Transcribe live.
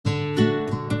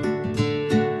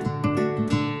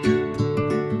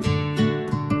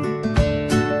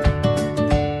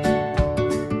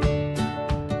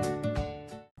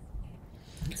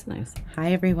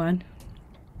Hi, everyone.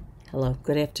 Hello.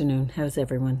 Good afternoon. How's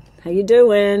everyone? How you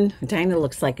doing? Dina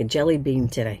looks like a jelly bean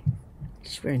today.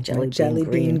 She's wearing jelly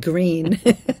bean green.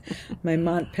 My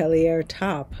Montpellier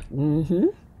top. Mm-hmm.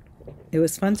 It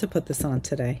was fun to put this on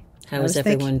today. How is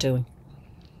everyone doing?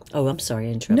 Oh, I'm sorry,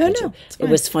 I interrupted you. No. It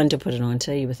was fun to put it on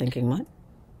today. You were thinking what?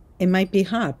 It might be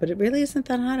hot, but it really isn't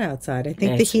that hot outside. I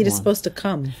think the heat is supposed to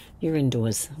come. You're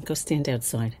indoors. Go stand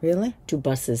outside. Really? 2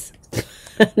 buses.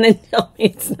 And then tell me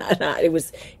it's not hot.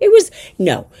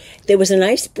 No. There was a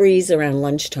nice breeze around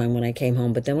lunchtime when I came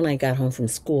home, but then when I got home from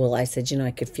school, I said,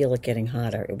 I could feel it getting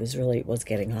hotter. It was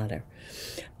getting hotter.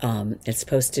 It's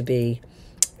supposed to be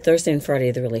Thursday and Friday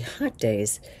are the really hot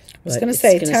days. I was going to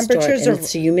say, the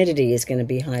humidity is going to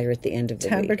be higher at the end of the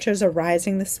week. Temperatures are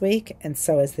rising this week, and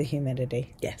so is the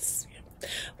humidity. Yes.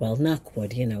 Well, knock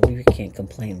wood, we can't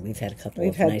complain. We've had a couple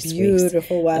of nice weeks. We've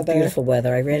had beautiful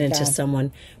weather. I ran into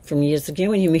someone from years ago.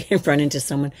 When you run into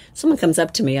someone comes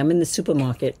up to me. I'm in the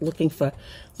supermarket looking for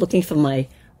my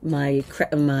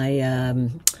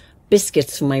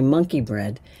biscuits for my monkey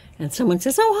bread. And someone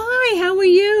says, "Oh, hi, how are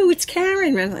you? It's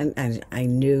Karen." And I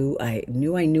knew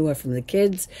her from the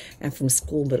kids and from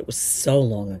school, but it was so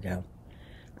long ago.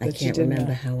 I can't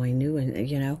remember how I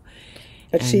knew,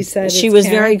 But she said she was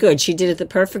very good. She did it the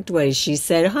perfect way. She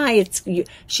said, "Hi, it's you."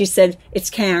 She said, "It's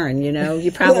Karen."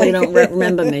 You probably don't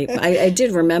remember me. I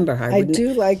did remember her. I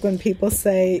do like when people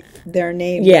say their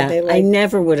name. Yeah, I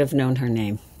never would have known her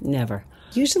name. Never.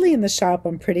 Usually in the shop,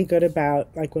 I'm pretty good about,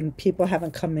 when people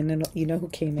haven't come in, and you know who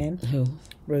came in? Who?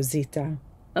 Rosita.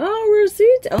 Oh,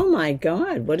 Rosita. Oh, my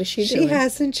God. What is she doing? She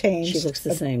hasn't changed. She looks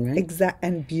the same, right?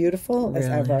 And beautiful as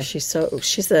ever.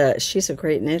 She's a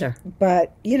great knitter.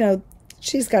 But,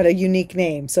 she's got a unique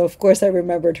name. So, of course, I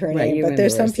remembered her name. But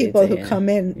there's some people who come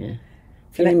in. Yeah.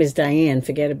 If your name is Diane,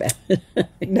 forget about it.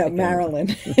 No,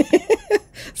 Marilyn.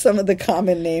 Some of the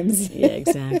common names. Yeah,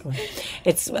 exactly.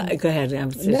 It's go ahead.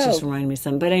 It's just reminding me of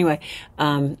something. But anyway,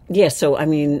 so I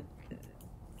mean,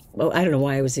 I don't know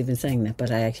why I was even saying that,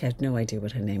 but I had no idea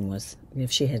what her name was.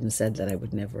 If she hadn't said that, I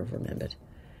would never have remembered.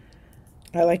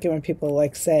 I like it when people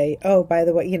say, "Oh, by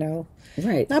the way,"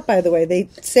 Right. Not by the way. They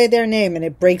say their name and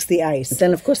it breaks the ice. But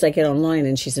then, of course, I get online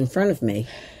and she's in front of me.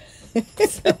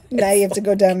 So now you have to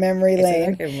go down memory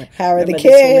lane. How are the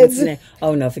kids?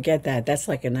 Oh, no, forget that. That's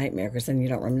like a nightmare because then you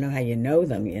don't know how you know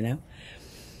them,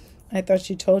 I thought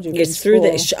she told you. It's through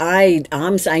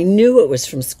I knew it was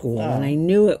from school, and I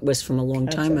knew it was from a long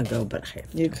time ago, but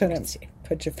you couldn't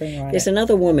put your finger on it. There's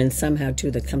another woman somehow,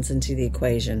 too, that comes into the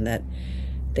equation that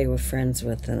they were friends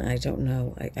with, and I don't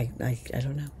know. I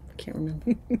don't know. I can't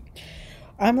remember.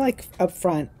 I'm up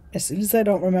front. As soon as I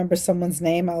don't remember someone's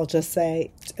name, I'll just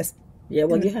say... Yeah,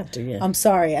 well, you have to, yeah. I'm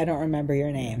sorry, I don't remember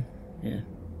your name. Yeah.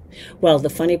 Well, the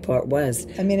funny part was...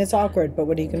 I mean, it's awkward, but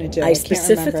what are you going to do? I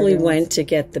specifically went to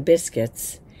get the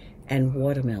biscuits and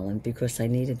watermelon because I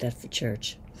needed that for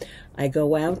church. I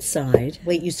go outside.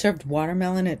 Wait, you served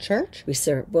watermelon at church? We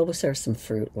serve some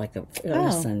fruit, on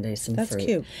a Sunday, some fruit. That's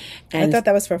cute. And I thought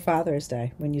that was for Father's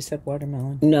Day when you said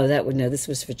watermelon. No, this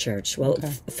was for church. Well,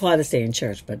 Father's Day in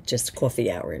church, but just coffee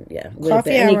hour,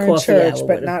 Coffee hour in church,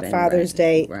 but not Father's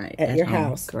Day at your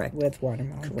house. Correct. With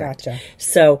watermelon. Correct. Gotcha.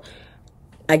 So,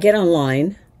 I get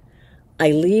online,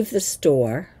 I leave the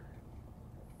store,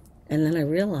 and then I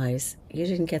realize you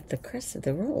didn't get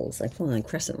the rolls. I call them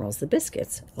crescent rolls, the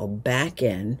biscuits. I go back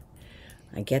in,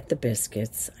 I get the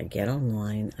biscuits, I get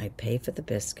online, I pay for the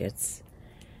biscuits,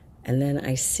 and then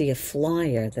I see a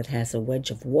flyer that has a wedge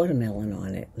of watermelon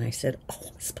on it. And I said,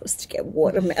 I'm supposed to get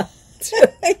watermelon.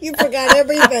 You forgot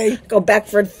everything. Go back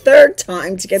for a third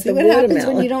time to get the watermelon. What happens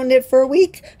when you don't knit for a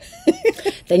week?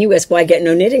 Then you ask why I get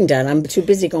no knitting done. I'm too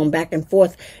busy going back and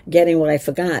forth getting what I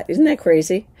forgot. Isn't that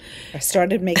crazy? I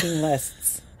started making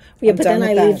lists. Yeah, but then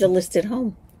I leave the list at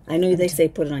home. I know they say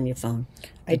put it on your phone.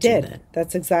 I did.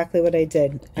 That's exactly what I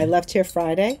did. Yeah. I left here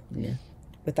Friday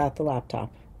without the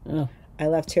laptop. Oh. I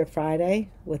left here Friday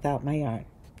without my yarn.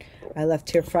 I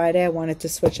left here Friday. I wanted to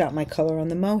switch out my color on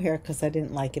the mohair because I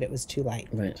didn't like it. It was too light.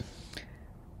 Right.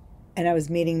 And I was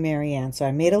meeting Marianne. So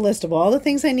I made a list of all the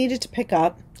things I needed to pick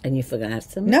up. And you forgot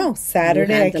some? No.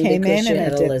 Saturday I came in and I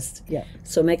did. A list. Yeah.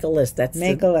 So make a list. That's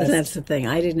a list. That's the thing.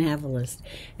 I didn't have a list.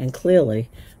 And clearly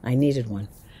I needed one.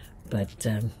 But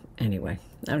anyway,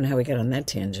 I don't know how we got on that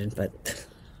tangent, but...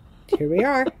 Here we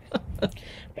are.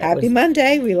 Happy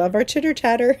Monday. We love our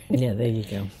chitter-chatter. Yeah, there you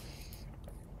go.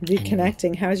 Reconnecting.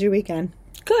 Anyway. How's your weekend?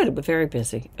 Good, but very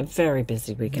busy. A very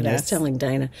busy weekend. Yes. I was telling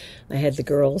Dina, I had the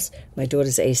girls, my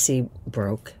daughter's AC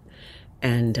broke,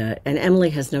 and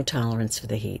Emily has no tolerance for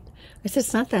the heat. I said,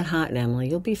 it's not that hot, Emily.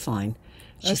 You'll be fine.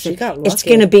 She got said, it's lucky.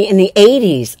 going to be in the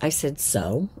 80s. I said,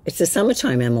 so? It's the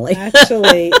summertime, Emily.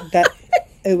 Actually,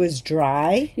 it was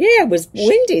dry. Yeah, it was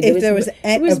windy. It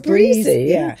was breeze,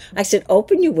 breezy. yeah. I said,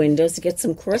 open your windows to get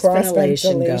some cross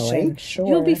ventilation going. Sure.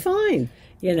 You'll be fine.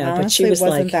 You know, Honestly, but she was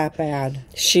wasn't that bad.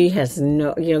 she has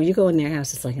no, you go in their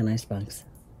house, it's like an icebox.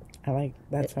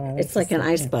 That's how I like It's like an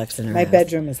icebox in her My house.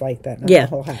 bedroom is like that, not the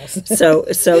whole house. so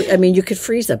I mean, you could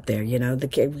freeze up there, the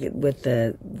kid with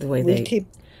the way they keep,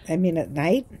 at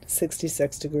night,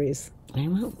 66 degrees.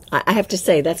 I have to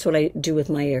say, that's what I do with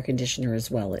my air conditioner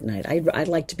as well at night. I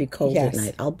like to be cold at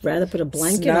night. I'll rather put a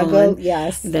blanket on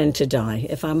than to die.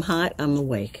 If I'm hot, I'm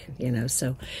awake,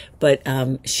 so. But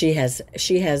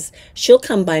she'll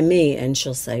come by me and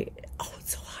she'll say, oh,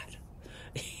 it's so hot.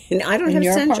 And I don't have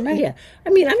central. Yeah.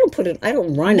 I mean, I don't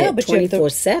run it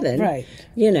 24/7. Right.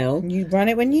 You run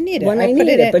it when you need it. When I need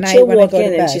it. But she'll walk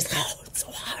in and she's like, oh, it's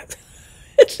so hot.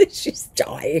 She's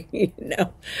dying,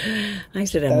 I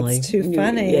said, Emily, that's too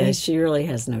funny. Yeah, she really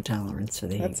has no tolerance for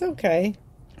the heat. That's okay.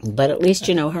 But at least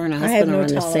her and her husband are on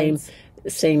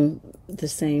the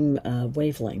same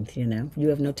wavelength. You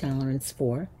have no tolerance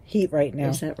for heat right now.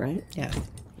 Is that right? Yeah.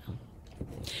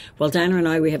 Well, Dina and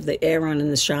I, we have the air on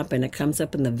in the shop, and it comes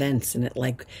up in the vents, and it,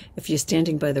 like, if you're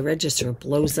standing by the register, it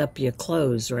blows up your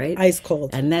clothes, right? Ice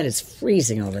cold. And that is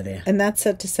freezing over there. And that's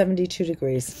set to 72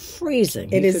 degrees.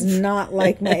 Freezing. It is not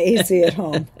like my AC at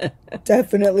home.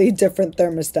 Definitely different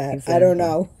thermostat. Exactly. I don't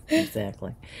know.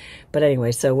 Exactly. But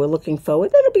anyway, so we're looking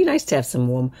forward. It'll be nice to have some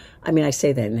warm, I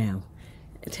say that now.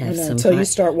 To have some until you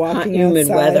start walking humid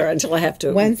outside. Weather until I have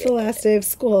to. When's the last day of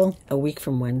school? A week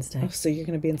from Wednesday. Oh, so you're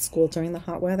going to be in school during the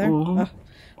hot weather? Mm-hmm. Oh,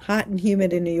 hot and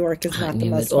humid in New York is not the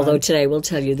most fun. Although today, we'll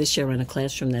tell you, this year we're in a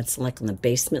classroom that's like on the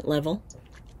basement level.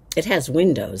 It has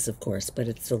windows, of course, but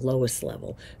it's the lowest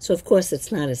level. So, of course,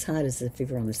 it's not as hot as if you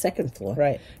were on the second floor.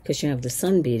 Right. Because you have the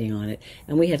sun beating on it.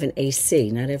 And we have an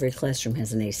AC. Not every classroom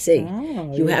has an AC.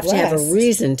 Oh, you have to have a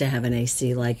reason to have an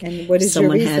AC. Like, and what is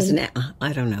someone your reason? has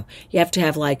I don't know. You have to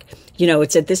have, like,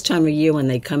 it's at this time of year when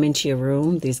they come into your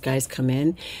room. These guys come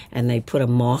in and they put a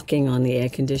marking on the air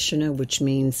conditioner, which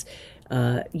means...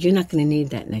 you're not going to need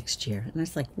that next year. And I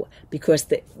was like, what? Because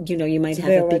you might have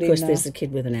it because there's a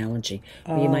kid with an allergy.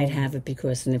 Or you might have it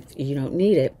because, and if you don't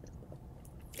need it,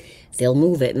 they'll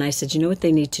move it. And I said, you know what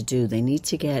they need to do? They need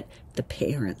to get the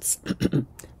parents.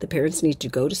 The parents need to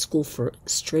go to school for a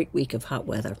straight week of hot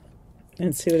weather.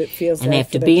 And see what it feels like. And they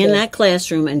have to be in that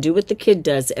classroom and do what the kid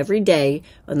does every day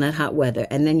on that hot weather.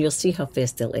 And then you'll see how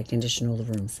fast they'll air condition all the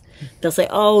rooms. They'll say,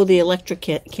 oh, the electric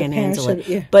can't handle it.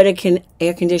 Yeah. But it can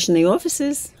air condition the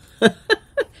offices.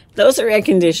 Those are air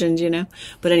conditioned,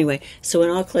 But anyway, so in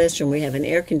our classroom, we have an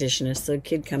air conditioner. So a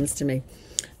kid comes to me.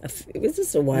 It was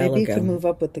just a while ago. Maybe you can move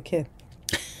up with the kid.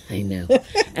 I know.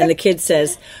 And the kid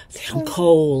says, I'm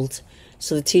cold.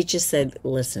 So the teacher said,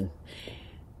 listen,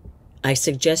 I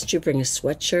suggest you bring a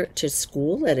sweatshirt to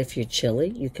school that if you're chilly,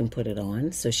 you can put it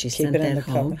on. So she sent that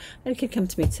home. And a kid come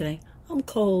to me today. I'm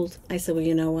cold. I said, well,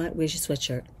 you know what? Where's your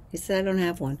sweatshirt? He said, I don't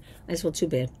have one. I said, well, too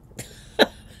bad.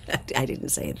 I didn't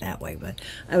say it that way, but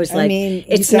I was like,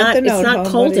 it's not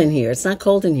cold in here. It's not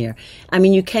cold in here. I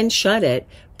mean, you can shut it,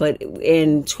 but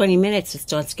in 20 minutes it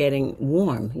starts getting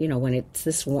warm. When it's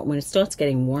this warm, when it starts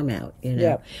getting warm out.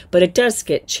 Yep. But it does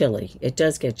get chilly. It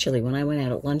does get chilly. When I went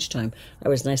out at lunchtime, I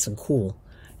was nice and cool.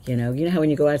 You know how when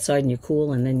you go outside and you're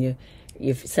cool, and then you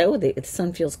say, oh, the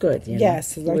sun feels good.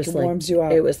 Yes, it warms you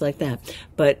up. It was like that.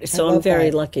 But so I'm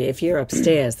very lucky. If you're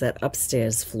upstairs, that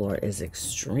upstairs floor is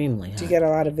extremely hot. Do you get a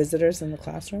lot of visitors in the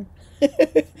classroom?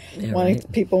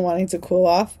 People wanting to cool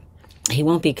off? He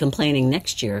won't be complaining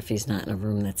next year if he's not in a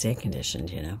room that's air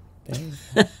conditioned, Isn't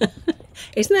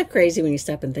that crazy when you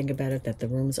stop and think about it, that the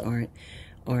rooms aren't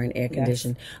air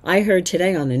conditioned? Yes. I heard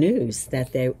today on the news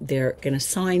that they're going to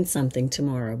sign something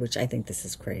tomorrow, which I think this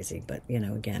is crazy. But,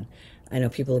 again, I know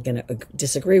people are going to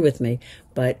disagree with me,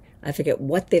 but I forget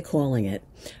what they're calling it.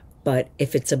 But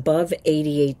if it's above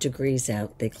 88 degrees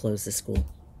out, they close the school.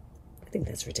 I think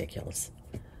that's ridiculous.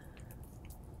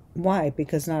 Why?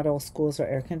 Because not all schools are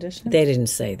air conditioned? They didn't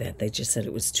say that. They just said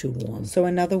it was too warm. So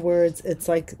in other words, it's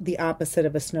like the opposite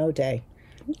of a snow day.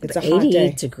 It's a hot day.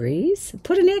 88 degrees?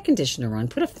 Put an air conditioner on.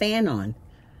 Put a fan on.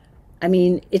 I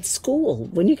mean, it's school.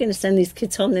 When are you going to send these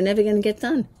kids home? They're never going to get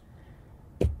done.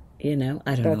 I don't know.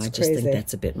 I just think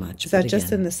that's a bit much. Is that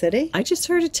just in the city? I just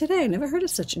heard it today. I never heard of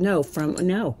such. No,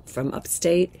 from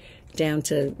upstate down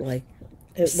to like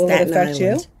Staten Will it affect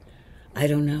you? I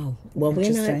don't know. Well,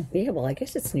 we're not. Yeah, well, I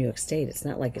guess it's New York State. It's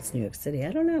not like it's New York City.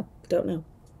 I don't know. Don't know.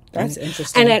 That's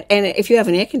interesting. And if you have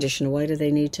an air conditioner, why do they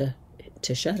need to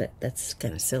shut it? That's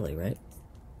kind of silly, right?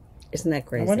 Isn't that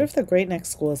crazy? I wonder if the Great Neck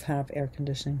schools have air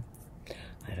conditioning.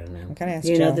 I don't know. I'm gonna ask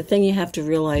you know, Joe. the thing you have to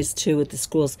realize too with the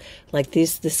schools, like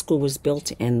this school was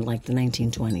built in like the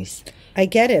 1920s. I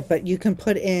get it, but you can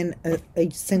put in a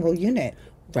single unit.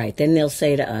 Right. Then they'll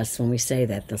say to us when we say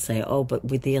that, they'll say, "Oh, but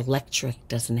with the electric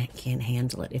can't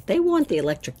handle it." If they want the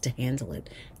electric to handle it,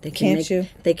 they can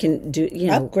They can do, you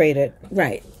know, upgrade it.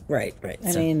 Right.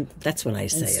 I mean, that's what I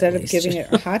say. Instead of giving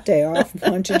it a hot day off, why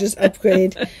don't you just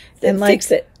upgrade and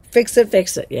fix it? Fix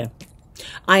it. Yeah.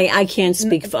 I can't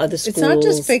speak for other schools. It's not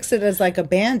just fix it as like a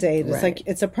Band-Aid. It's like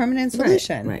it's a permanent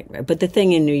solution. Right. But the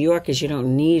thing in New York is you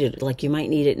don't need it. Like you might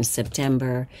need it in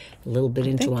September, a little bit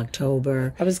into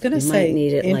October. I was going to you say, might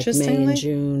need it like May and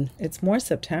June. It's more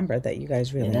September that you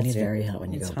guys really need it. That's very hot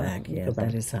when you go back. Yeah, go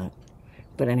back. That is hot.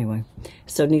 But anyway,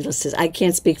 so needless to say, I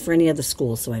can't speak for any other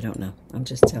school, so I don't know. I'm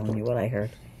just telling you what I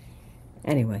heard.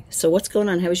 Anyway, so what's going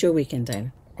on? How was your weekend,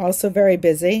 Dina? Also very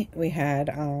busy. We had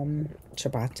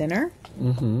Shabbat dinner.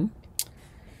 Mm-hmm.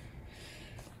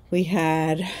 We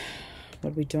had,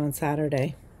 what did we do on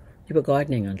Saturday? You were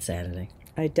gardening on Saturday.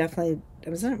 I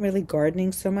wasn't really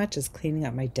gardening so much as cleaning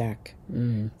up my deck.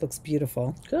 Looks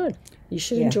beautiful. Good. You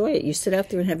should enjoy it. You sit out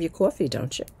there and have your coffee,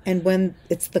 don't you? And when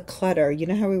it's the clutter, you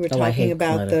know how we were talking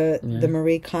about the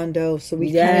Marie Kondo? So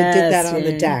we kind of did that on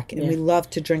the deck. And we love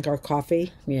to drink our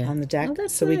coffee on the deck. Oh,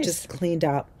 that's so nice. We just cleaned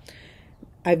up.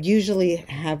 I usually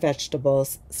have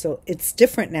vegetables. So it's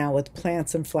different now with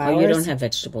plants and flowers. Oh, you don't have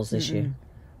vegetables this year?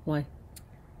 Why?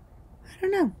 I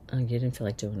don't know. Oh, you didn't feel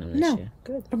like doing them this year?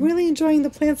 Good. I'm really enjoying the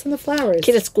plants and the flowers. A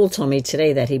kid at school told me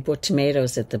today that he bought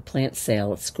tomatoes at the plant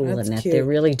sale at school and that they're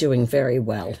really doing very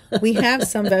well. We have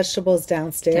some vegetables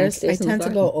downstairs. I tend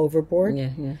to go overboard. Yeah.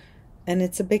 And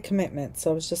it's a big commitment. So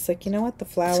I was just like, you know what? The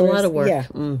flowers. It's a lot of work.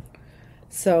 Yeah.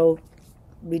 So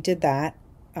we did that.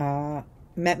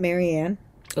 Met Marianne.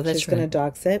 Oh, that's She's going to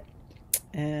dog sit.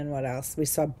 And what else? We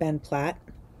saw Ben Platt.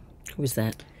 Who's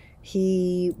that?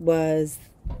 He was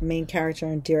main character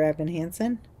in Dear Evan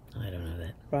Hansen. I don't know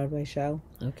that. Broadway show.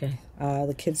 Okay.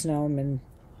 The kids know him in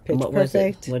Pitch what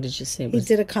Perfect. Was it? What did you say? He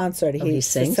did a concert. He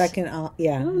sings? The second,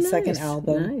 second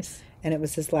album. Nice. And it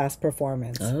was his last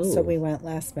performance. Oh. So we went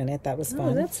last minute. That was fun.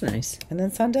 Oh, that's nice. And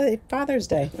then Sunday, Father's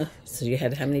Day. So you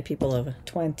had how many people over?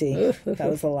 20. That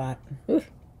was a lot.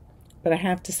 But I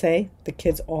have to say, the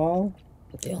kids all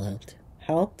helped.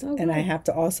 Oh, and I have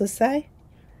to also say,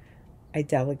 I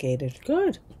delegated.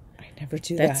 Good. I never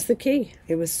do that. That's the key.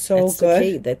 It was so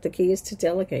good. The key is to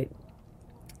delegate.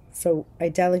 So I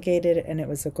delegated, and it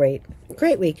was a great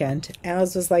weekend.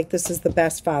 Alice was like, this is the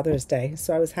best Father's Day.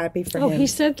 So I was happy for him. Oh, he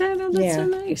said that? Oh, that's so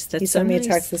nice. He sent me a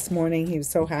text this morning. He was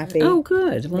so happy. Oh,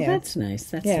 good. Well, that's nice.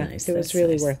 That's nice. It was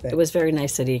really worth it. It was very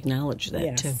nice that he acknowledged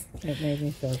that, too. It made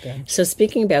me feel good. So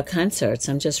speaking about concerts,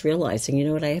 I'm just realizing, you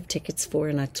know what I have tickets for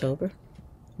in October?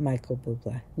 Michael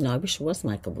Bublé. No, I wish it was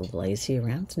Michael Bublé. Is he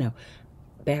around? No.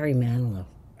 Barry Manilow.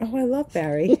 Oh, I love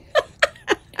Barry.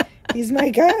 He's my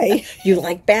guy. You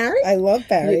like Barry? I love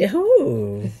Barry. I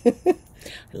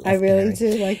really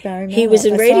do like Barry Manilow. He was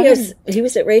in He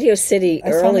was at Radio City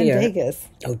earlier. I saw him in Vegas.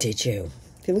 Oh, did you?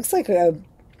 He looks like a...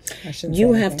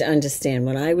 You have to understand,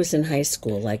 when I was in high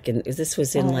school, this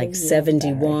was in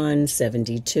 71,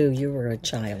 72, you were a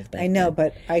child back then. I know,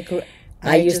 but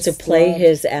I used to play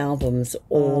his albums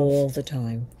all the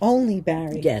time. Only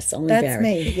Barry. Yes, only That's Barry.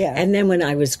 Me, yeah. And then when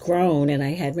I was grown, and I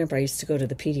used to go to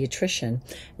the pediatrician.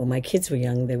 When my kids were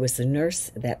young, there was a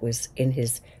nurse that was in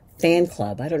his fan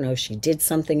club. I don't know if she did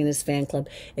something in his fan club.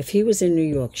 If he was in New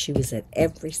York, she was at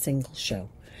every single show.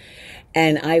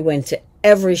 And I went to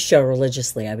every show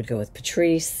religiously. I would go with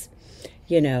Patrice,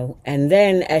 and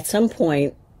then at some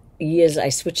point, I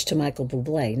switched to Michael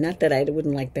Bublé. Not that I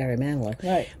wouldn't like Barry Manilow.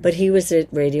 Right. But he was at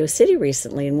Radio City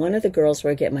recently, and one of the girls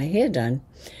where I get my hair done,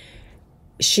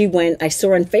 I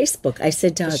saw on Facebook, I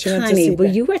said to her, Connie, were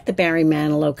you at the Barry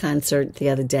Manilow concert the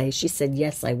other day? She said,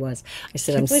 yes, I was. I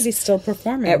said, I believe he's still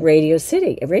performing. At Radio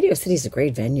City. Radio City is a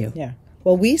great venue. Yeah.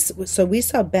 Well, we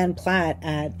saw Ben Platt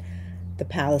at the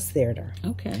Palace Theater.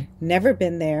 Okay. Never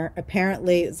been there.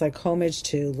 Apparently, it's like homage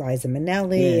to Liza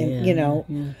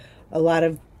Minnelli a lot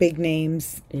of big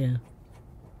names. Yeah.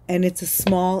 And it's a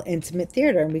small, intimate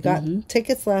theater. And we got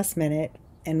tickets last minute,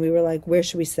 and we were like, where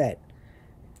should we sit?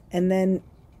 And then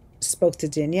spoke to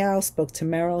Danielle, spoke to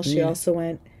Meryl. She also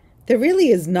went. There really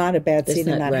is not a bad seat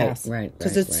in that house. Right.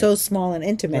 Because it's so small and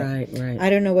intimate. Right. I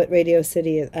don't know what Radio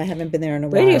City is. I haven't been there in a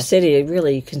while. Radio City,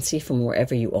 really, you can see from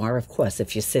wherever you are, of course,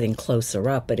 if you're sitting closer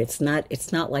up. But it's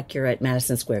not like you're at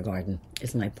Madison Square Garden,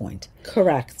 is my point.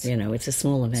 Correct. It's a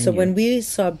smaller venue. So when we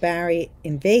saw Barry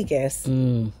in Vegas,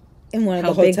 in one of the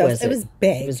How big hotels, was it was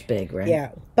big. It was big, right?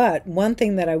 Yeah. But one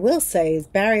thing that I will say is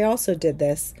Barry also did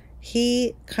this.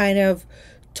 He kind of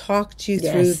talked you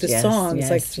through the songs,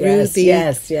 like through the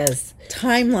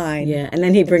timeline. Yeah, and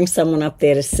then he brings someone up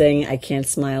there to sing "I Can't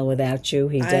Smile Without You."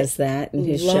 He does that in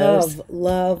his shows.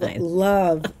 Love.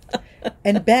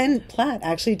 And Ben Platt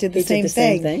actually did the same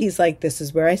thing. He's like, this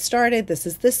is where I started. This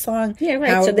is this song. Yeah, right.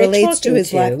 How so it relates to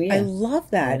his life. Yeah. I love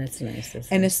that. Yeah, that's nice.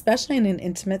 And especially in an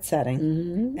intimate setting.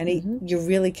 Mm-hmm, and you're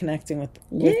really connecting with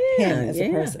him as a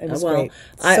person. It was great.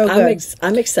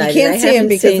 I'm excited. You can't see him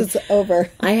because it's over.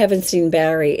 I haven't seen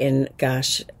Barry in,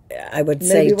 gosh, I would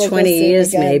say 20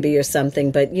 years maybe or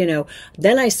something. But,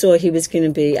 then I saw he was going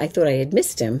to be, I thought I had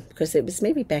missed him because it was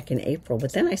maybe back in April.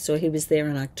 But then I saw he was there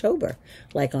in October,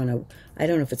 like on I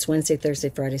don't know if it's Wednesday, Thursday,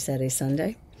 Friday, Saturday,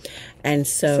 Sunday. And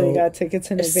so you got tickets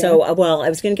in advance? So, I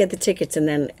was going to get the tickets, and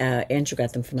then Andrew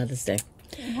got them for Mother's Day.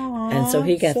 Aww, and so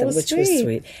he got them, which was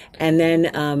sweet. And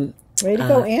then... way to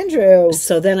go, Andrew.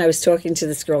 So then I was talking to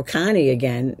this girl, Connie,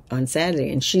 again on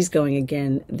Saturday, and she's going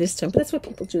again this time. But that's what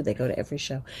people do. They go to every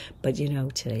show. But,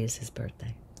 today is his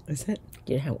birthday. Is it?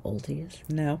 You know how old he is?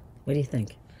 No. What do you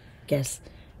think? Guess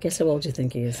how old you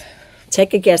think he is.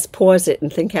 Take a guess, pause it,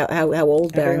 and think how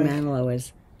old Barry Manilow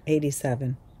is.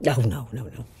 87. No.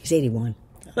 He's 81.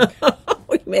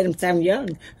 You made him sound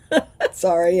young.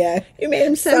 Sorry, yeah. You made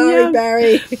him sound young. Sorry,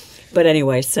 Barry. But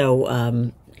anyway,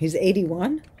 so... he's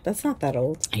 81? That's not that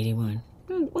old. 81.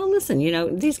 Well, listen,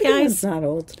 these guys... It's not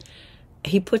old.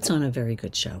 He puts on a very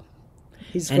good show.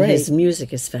 He's great. And his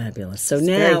music is fabulous.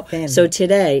 So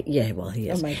today... Yeah, well, he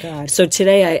is. Oh, my God. So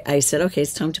today I said, okay,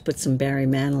 it's time to put some Barry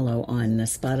Manilow on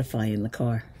Spotify in the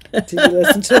car. Did you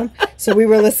listen to him? So we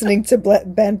were listening to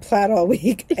Ben Platt all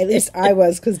week. At least I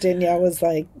was, because Danielle was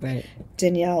like... Right.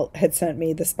 Danielle had sent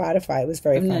me the Spotify. It was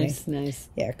very funny. Nice.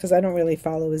 Yeah, because I don't really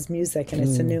follow his music, and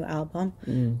it's a new album.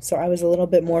 So I was a little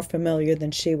bit more familiar than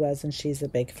she was, and she's a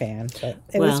big fan. But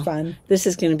it was fun. This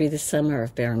is going to be the summer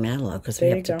of Barry Manilow, because we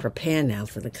have to prepare now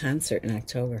for the concert in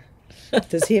October.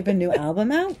 Does he have a new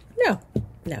album out? No.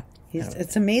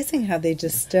 It's amazing how they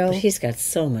just still... But he's got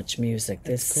so much music.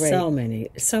 There's so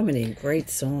many great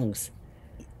songs.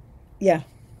 Yeah.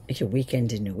 Your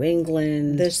Weekend in New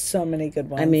England. There's so many good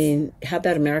ones. I mean, how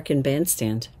about American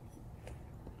Bandstand?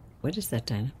 What is that,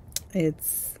 Dina?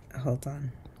 It's... Hold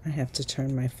on. I have to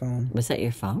turn my phone. Was that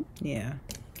your phone? Yeah.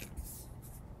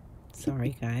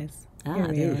 Sorry, guys.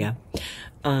 There you go.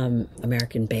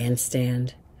 American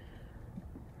Bandstand.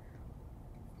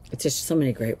 It's just so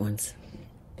many great ones.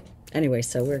 Anyway,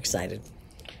 so we're excited.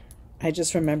 I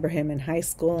just remember him in high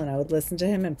school, and I would listen to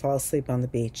him and fall asleep on the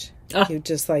beach. He would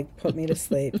just, put me to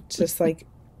sleep. Just,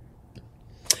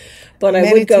 But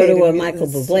I would go to a Michael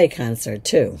Bublé concert,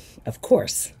 too, of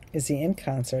course. Is he in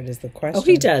concert, is the question. Oh,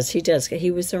 he does.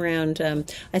 He was around,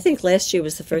 I think last year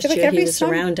was the first year he was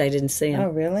around. I didn't see him. Oh,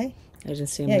 really? I didn't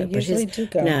see him. Yeah, usually do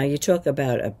go. Now, you talk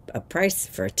about a price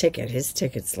for a ticket. His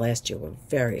tickets last year were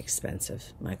very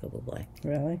expensive, Michael Bublé.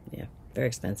 Really? Yeah, very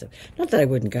expensive. Not that I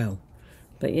wouldn't go,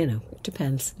 but, it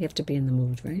depends. You have to be in the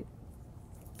mood, right?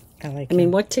 I mean,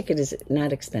 what ticket is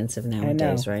not expensive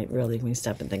nowadays, right? Really, when you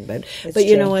stop and think about it. But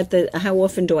you know what? How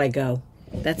often do I go?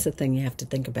 That's the thing you have to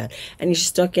think about. And you should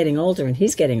start getting older, and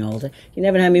he's getting older. You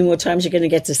never know how many more times you're going to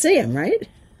get to see him, right?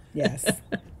 Yes.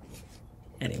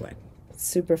 Anyway.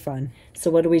 Super fun. So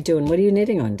what are we doing? What are you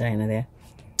knitting on, Dina, there?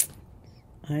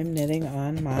 I'm knitting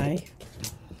on my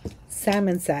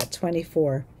Sammensat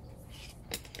 24.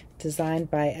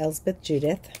 Designed by Elsebeth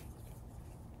Judith.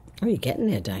 Oh, you're getting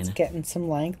there, Dina. It's getting some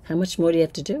length. How much more do you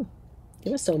have to do?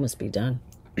 You must almost be done.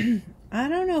 I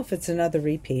don't know if it's another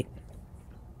repeat.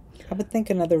 I would think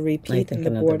another repeat in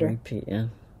the border. Repeat, yeah.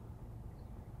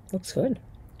 Looks good.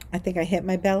 I think I hit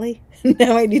my belly.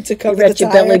 Now I need to cover the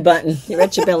tire. Belly button. You're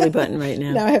at your belly button right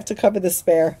now. Now I have to cover the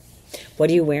spare. What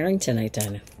are you wearing tonight,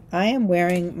 Dina? I am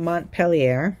wearing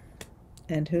Montpellier.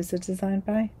 And who's it designed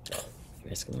by?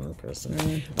 You're asking the wrong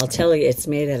person. I'll tell you, it's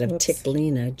made out of Tykk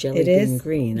Line jelly bean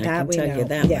green. I can tell you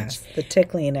that much. The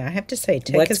Tykk Line. I have to say,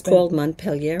 Tykk What's called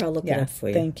Montpellier? I'll look it up for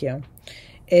you. Thank you.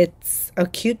 It's a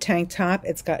cute tank top.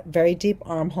 It's got very deep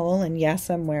armhole, and yes,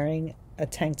 I'm wearing a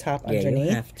tank top underneath. Yeah,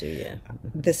 you have to, yeah.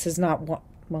 This is not,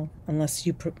 well, unless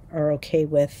you are okay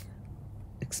with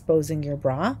exposing your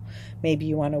bra. Maybe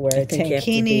you want to wear a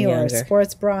tankini or a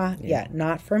sports bra. Yeah,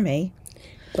 not for me.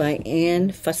 By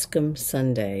Anne Fuscom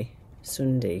Sund.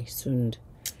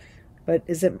 But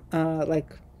is it,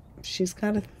 she's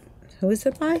got a, who is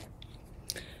it by?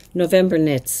 November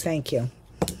Knits. Thank you.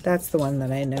 That's the one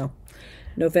that I know.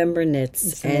 November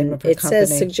Knits, and it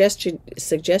says suggested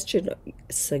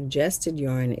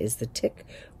yarn is the Tykk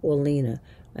or Lina.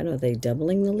 I don't know, are they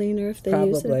doubling the Lina if they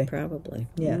use it? Probably.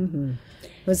 Yeah. Mm-hmm.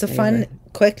 It was a fun,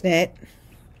 quick knit.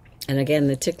 And again,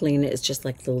 the Tykk Lina is just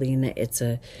like the Lina. It's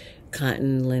a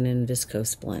cotton linen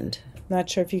viscose blend. Not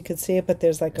sure if you could see it, but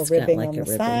there's like a It's ribbing got like on a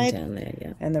the ribbing side. down there,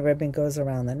 yeah. And the ribbing goes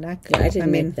around the neck. Yeah, I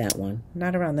didn't make that one.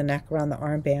 Not around the neck, around the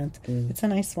armband. It's a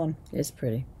nice one. It's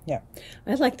pretty. Yeah.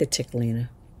 I like the Tykk Line.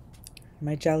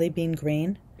 My jelly bean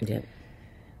green. Yeah.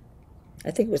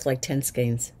 I think it was like 10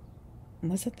 skeins.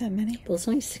 Was it that many? Well, it's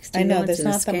only 60 I know, yards there's in a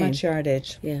not that skein. much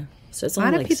yardage. Yeah. So it's A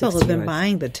only lot like of people 60 have been yards.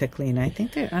 buying the Tykk Line.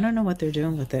 I don't know what they're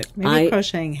doing with it. Maybe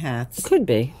crocheting hats. Could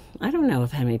be. I don't know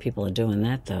if how many people are doing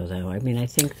that though. I mean, I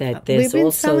think that there's We've been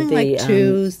also selling the like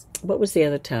twos. What was the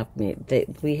other top meat?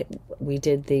 We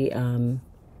did the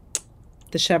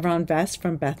chevron vest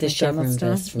from Beth the chevron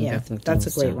McDonald's. vest from Beth McDonald's.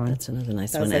 That's a great one. That's another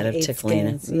nice That one was out like of 8 Tykk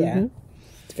Line. skeins, yeah.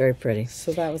 It's very pretty.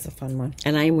 So that was a fun one.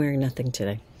 And I am wearing nothing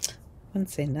today. I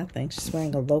wouldn't say nothing. She's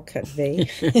wearing a low-cut V.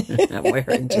 I'm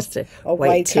wearing just a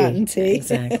white tee. cotton tee.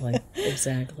 Exactly.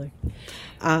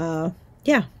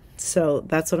 Yeah. So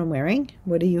that's what I'm wearing.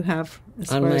 What do you have as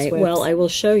far as whips? Well, I will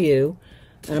show you.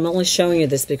 And I'm only showing you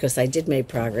this because I did make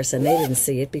progress, and they didn't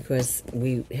see it because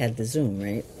we had the Zoom,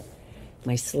 right?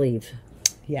 My sleeve.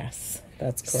 Yes,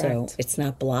 that's correct. So it's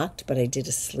not blocked, but I did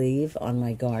a sleeve on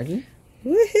my garden.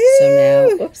 Woohoo! So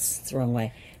now, oops, it's the wrong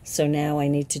way. So now I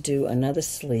need to do another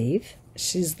sleeve.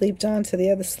 She's leaped on to the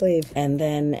other sleeve. And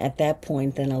then at that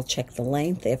point, then I'll check the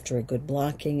length after a good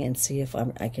blocking and see if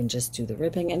I can just do the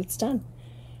ribbing, and it's done.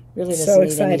 Really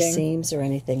doesn't need any seams or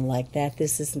anything like that.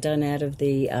 This is done out of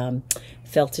the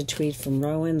felted tweed from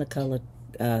Rowan, the color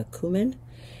cumin,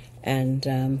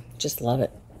 and just love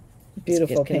it.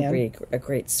 Beautiful, It's going to be a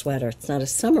great sweater. It's not a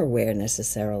summer wear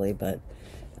necessarily, but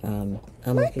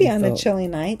might be on a chilly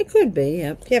night. It could be,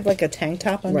 yep. You have like a tank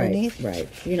top underneath. Right.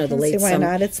 You know, the late see why summer.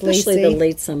 not. It's especially lacy. the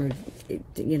late summer,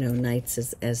 nights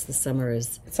as the summer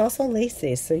is. It's also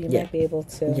lacy, so you might be able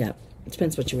to. Yeah. It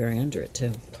depends what you're wearing under it,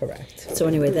 too. Correct. So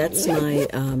anyway, that's my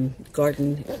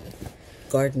garden.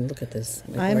 Look at this.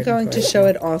 I'm going to show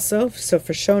it also. So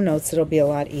for show notes, it'll be a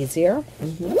lot easier.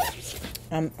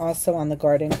 I'm also on the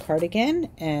garden cardigan,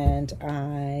 and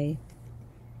I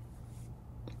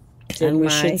did and we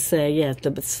should say,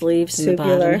 the sleeves in the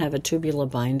bottom have a tubular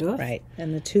bind off. Right.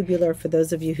 And the tubular, for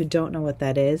those of you who don't know what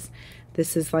that is,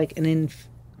 this is like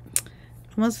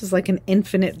almost is like an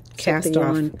infinite cast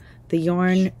off. The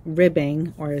yarn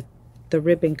ribbing, or the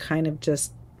ribbing kind of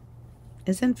just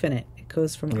is infinite. It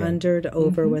goes from under to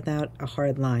over without a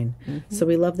hard line. So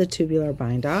we love the tubular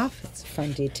bind off. It's a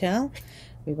fun detail.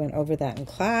 We went over that in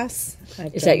class.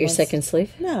 Is that your second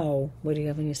sleeve? No. What do you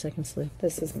have on your second sleeve?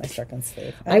 This is my second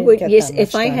sleeve. I would, yes,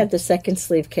 if I had the second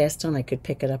sleeve cast on, I could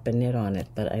pick it up and knit on it,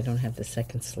 but I don't have the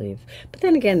second sleeve. But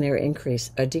then again, there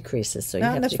are decreases, so you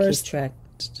have to keep track.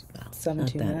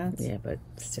 17 minutes. Yeah, but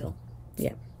still,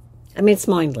 yeah. I mean, it's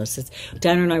mindless.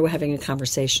 Dina and I were having a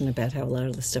conversation about how a lot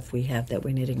of the stuff we have that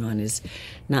we're knitting on is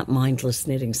not mindless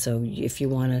knitting. So if you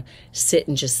want to sit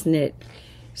and just knit,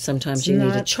 sometimes you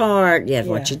need a chart. You have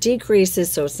a bunch of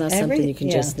decreases, so it's not something you can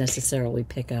just necessarily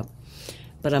pick up.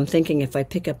 But I'm thinking if I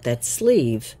pick up that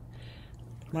sleeve...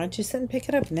 Why don't you sit and pick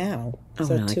it up now? Oh,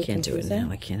 no, I can't do it now.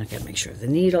 I can't. I've got to make sure of the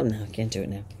needle. No, I can't do it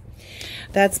now.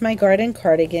 That's my garden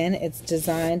cardigan. It's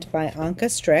designed by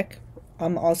Ankestrick.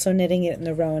 I'm also knitting it in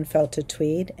the Rowan felted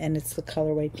tweed, and it's the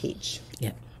colorway peach.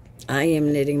 Yeah. I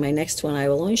am knitting my next one. I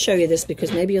will only show you this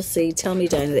because maybe you'll see. Tell me,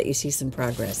 Dina, that you see some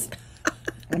progress.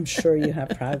 I'm sure you have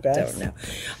progress. I don't know.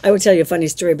 I will tell you a funny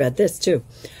story about this, too.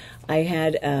 I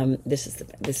had, this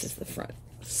is the front.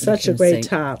 Such a great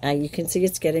top. You can see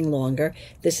it's getting longer.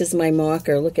 This is my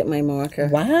marker. Look at my marker.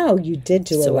 Wow, you did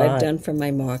do a lot. So I've done for my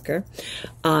marker.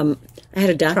 I had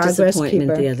a doctor's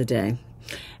appointment the other day.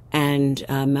 And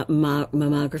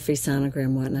mammography,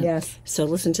 sonogram, whatnot. Yes. So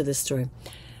listen to this story.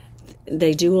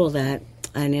 They do all that,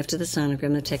 and after the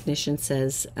sonogram, the technician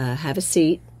says, have a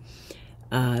seat.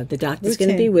 The doctor's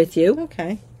going to be with you.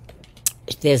 Okay.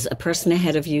 There's a person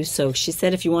ahead of you, so she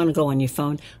said if you want to go on your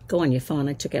phone, go on your phone.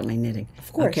 I took out my knitting.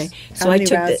 Of course. Okay. How many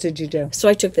rounds did you do? So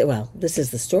I took this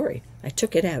is the story. I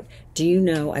took it out. Do you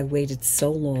know I waited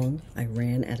so long, I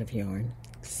ran out of yarn.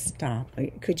 Stop.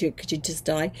 Could you just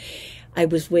die? I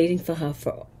was waiting for her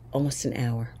for almost an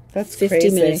hour. That's 50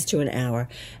 crazy. minutes to an hour.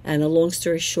 And the long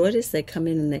story short is they come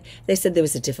in and they said there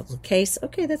was a difficult case.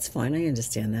 Okay, that's fine. I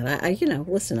understand that. I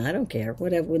listen, I don't care.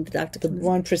 Whatever, when the doctor comes. The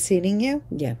one preceding you?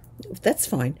 Yeah, that's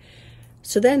fine.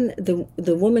 So then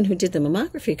the woman who did the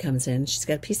mammography comes in. She's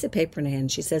got a piece of paper in her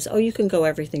hand. She says, oh, you can go.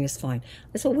 Everything is fine.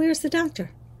 I said, where's the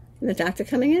doctor? And the doctor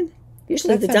coming in?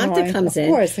 Usually the doctor comes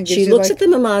in. She looks at the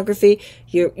mammography.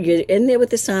 You're in there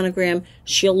with the sonogram.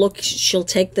 She'll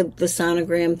take the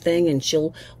sonogram thing and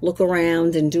she'll look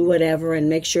around and do whatever and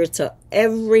make sure it's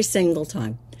every single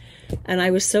time. And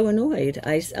I was so annoyed.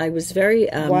 I was very...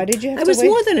 Why did you have I to was wait?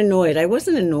 more than annoyed. I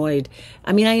wasn't annoyed.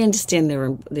 I mean, I understand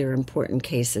there are important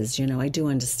cases. You know, I do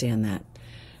understand that.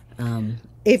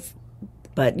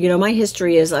 But, you know, my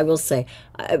history is, I will say,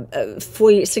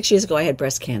 6 years ago, I had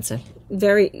breast cancer.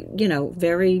 Very, you know,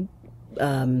 very...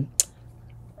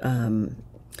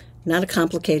 not a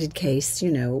complicated case,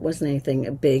 you know. It wasn't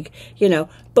anything big, you know.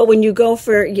 But when you go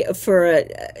you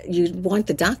want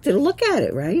the doctor to look at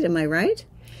it, right? Am I right?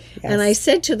 Yes. And I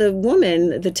said to the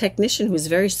woman, the technician who was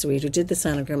very sweet, who did the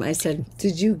sonogram, I said,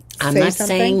 "Did you say I'm not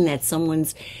something? saying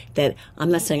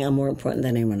I'm not saying I'm more important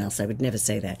than anyone else. I would never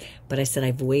say that. But I said,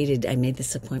 I made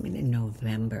this appointment in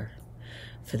November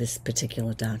for this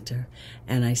particular doctor.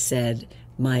 And I said,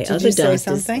 my Did other you say doctors,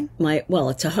 something?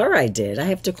 To her I did. I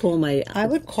have to call my I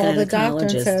would call the doctor and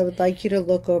gynecologist. say, I would like you to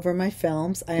look over my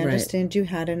films. I Right. understand you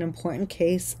had an important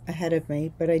case ahead of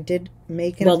me, but I did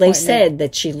make an Well, appointment. they said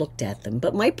that she looked at them.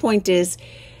 But my point is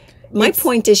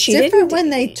she different didn't... when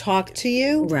they talk to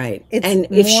you. Right. It's And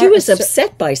if she more was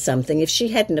upset by something, if she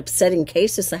had an upsetting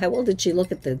case, so how well did she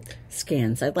look at the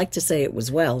scans? I'd like to say it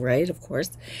was well, right? Of course.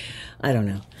 I don't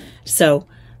know. So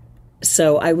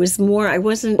I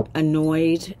wasn't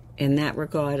annoyed in that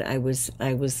regard. I was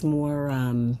more,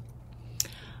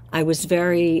 I was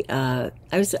very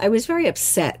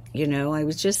upset, you know. I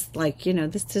was just like, you know,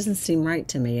 this doesn't seem right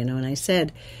to me, you know. And I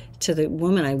said to the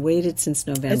woman, I waited since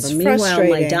November. It's Meanwhile,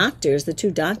 frustrating. the two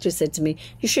doctors said to me,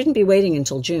 you shouldn't be waiting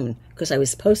until June, because I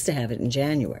was supposed to have it in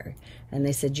January. And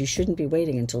they said, you shouldn't be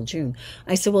waiting until June.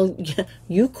 I said, well,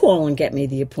 you call and get me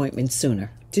the appointment sooner.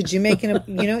 Did you make you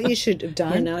know what you should have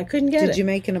done? No, I couldn't get it. Did you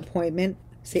make an appointment?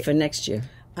 See, For next year.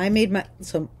 I made my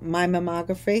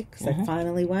mammography, because I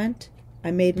finally went.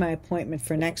 I made my appointment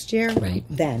for next year. Right.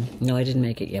 Then. No, I didn't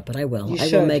make it yet, but I will. You I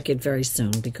should. will make it very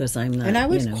soon, because I'm not. And I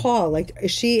would you know. call, like,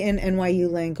 is she in NYU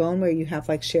Langone where you have,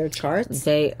 like, shared charts?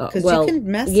 They Because well, you can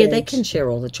message. yeah, they can share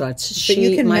all the charts.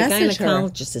 you can my message her.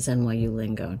 gynecologist is NYU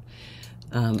Langone.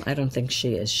 I don't think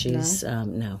she is. She's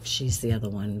no, she's the other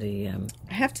one. The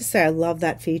I have to say, I love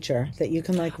that feature that you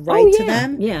can like write to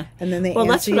them. Yeah, and then they well,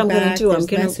 that's answer what I'm you back. going to do.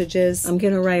 There's messages. I'm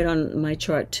going to write on my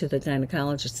chart to the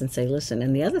gynecologist and say, listen.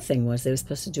 And the other thing was they were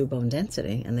supposed to do bone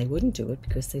density, and they wouldn't do it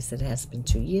because they said it has been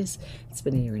 2 years. It's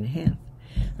been 1.5 years.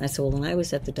 And I said, well, when I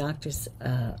was at the doctor's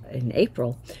in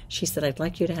April, she said, I'd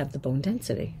like you to have the bone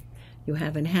density. You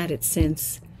haven't had it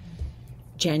since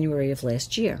January of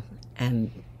last year,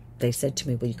 and they said to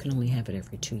me, well, you can only have it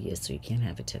every 2 years, so you can't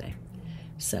have it today.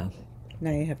 So now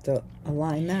you have to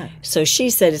align that. So she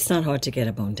said it's not hard to get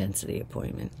a bone density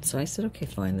appointment. So I said, okay,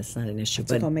 fine, that's not an issue.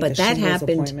 But that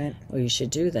happened. Well, you should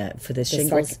do that for the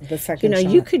shingles. The second you know,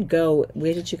 shot. you could go.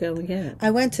 Where did you go and get it? I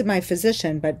went to my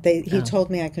physician, but he told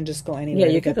me I can just go anywhere.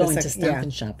 Yeah, you to could get go the into Stop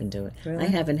and Shop and do it. Really? I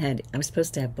haven't had. I'm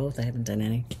supposed to have both. I haven't done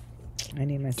any. I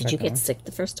need my second Did you get one. sick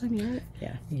the first time you had it?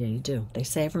 Yeah. Yeah, you do.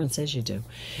 Everyone says you do.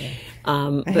 Yeah.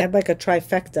 I had like a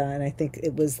trifecta, and I think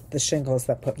it was the shingles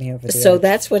that put me over the So edge.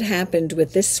 that's what happened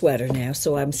with this sweater now.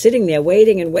 So I'm sitting there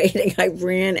waiting and waiting. I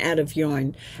ran out of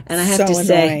yarn. And I have to annoying.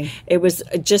 say, it was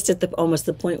just at almost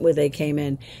the point where they came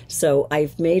in. So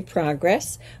I've made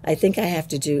progress. I think I have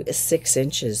to do 6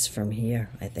 inches from here,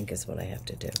 I think is what I have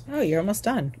to do. Oh, you're almost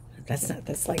done.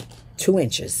 That's like 2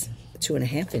 inches.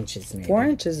 2.5 inches maybe. 4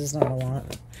 inches is not a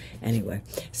lot. Anyway,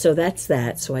 so that's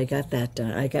that. So I got that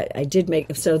done. I did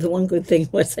make. So the one good thing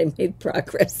was I made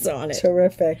progress on it.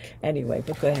 Terrific. Anyway,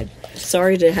 but go ahead.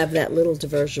 Sorry to have that little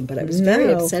diversion, but I was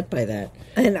very upset by that.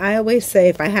 And I always say,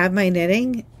 if I have my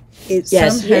knitting, Yes,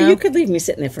 somehow, yeah, you could leave me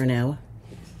sitting there for an hour.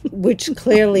 which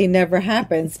clearly never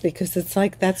happens because it's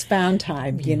like that's found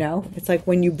time, you know? It's like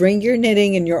when you bring your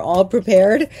knitting and you're all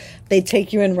prepared, they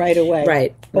take you in right away.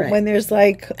 Right. But when there's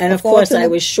like... And a of course, fault in I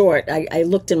the- was short. I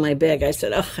looked in my bag. I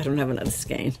said, oh, I don't have another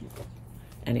skein.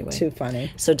 Anyway. Too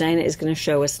funny. So Dina is going to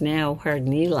show us now her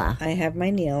Nila. I have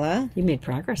my Nila. You made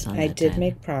progress on that. I did Dina.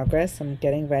 make progress. I'm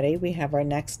getting ready. We have our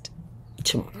next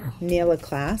Tomorrow. Nila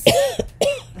class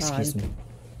Excuse me.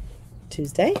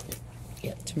 Tuesday.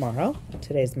 Yep. Tomorrow.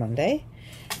 Today's Monday.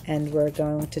 And we're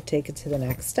going to take it to the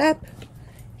next step.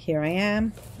 Here I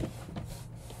am.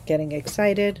 Getting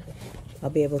excited. I'll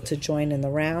be able to join in the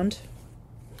round.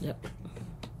 Yep.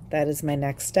 That is my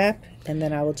next step. And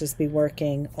then I will just be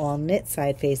working all knit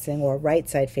side facing or right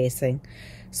side facing.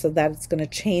 So that's going to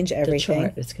change everything. The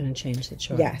chart. It's going to change the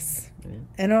chart. Yes. Yeah.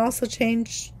 And it'll also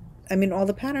change, all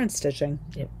the pattern stitching.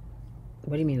 Yep.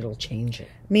 What do you mean it'll change it?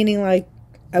 Meaning like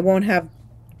I won't have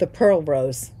the purl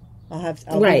rows. I'll be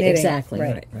Right, knitting. exactly.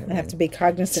 Right. I have to be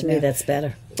cognizant To me, now. that's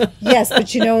better. Yes,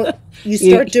 but you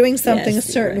start doing something yes,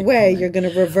 a certain right, way, right. you're going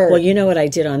to revert. Well, you know what I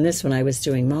did on this when I was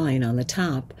doing mine on the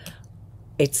top?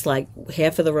 it's like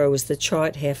half of the row is the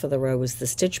chart, half of the row is the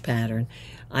stitch pattern.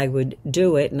 I would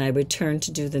do it, and I would turn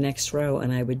to do the next row,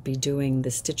 and I would be doing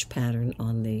the stitch pattern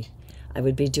on the, I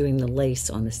would be doing the lace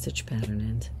on the stitch pattern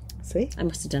end. See? I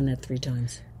must have done that 3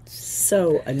 times.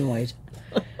 So annoyed.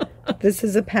 This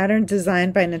is a pattern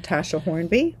designed by Natasja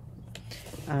Hornby.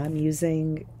 I'm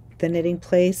using the Knitting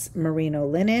Place Merino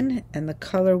linen, and the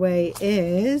colorway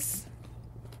is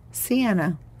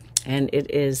Sienna. And it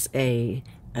is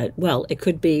well, it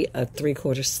could be a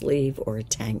 3/4 sleeve or a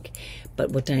tank.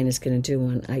 But what Dina's going to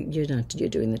do you're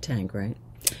doing the tank, right?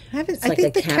 I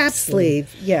think the cap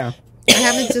sleeve. Yeah. I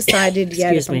haven't decided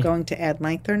yet if I'm going to add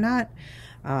length or not.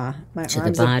 My to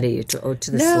arms the body or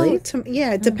to the sleeve?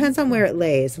 It depends on where it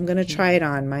lays. I'm going to try it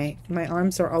on. My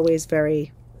arms are always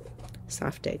very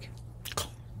soft-dig.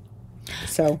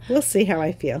 So we'll see how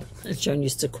I feel. Joan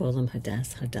used to call them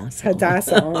Hadassah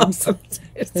arms.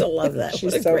 I still love that.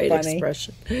 She's what a so great funny.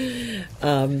 expression.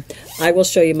 I will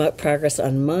show you my progress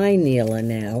on my Nila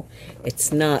now.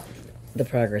 It's not the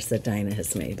progress that Dina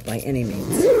has made by any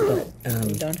means. But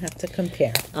you don't have to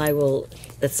compare. I will.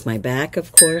 That's my back,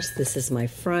 of course. This is my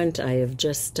front. I have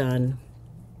just done.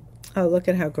 Oh, look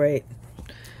at how great.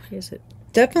 What is it?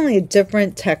 Definitely a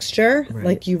different texture. Right.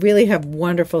 Like you really have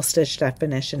wonderful stitch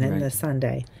definition in Right. the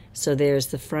Sunday. So there's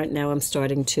the front. Now I'm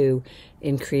starting to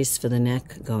increase for the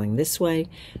neck going this way.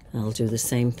 I'll do the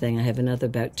same thing. I have another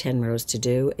about 10 rows to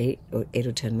do, 8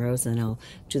 or 10 rows, and I'll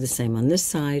do the same on this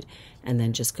side and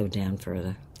then just go down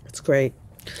further. It's great.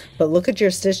 But look at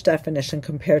your stitch definition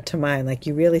compared to mine. Like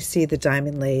you really see the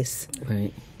diamond lace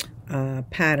Right.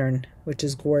 pattern, which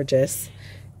is gorgeous.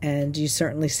 And you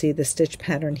certainly see the stitch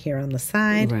pattern here on the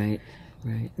side. Right.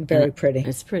 Very pretty.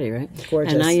 It's pretty, right?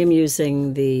 Gorgeous. And I am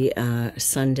using the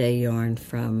Sunday yarn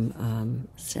from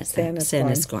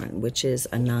Sandnes Garn, which is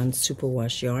a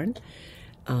non-superwash yarn,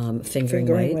 fingering Fingering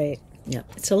weight. weight. Yeah,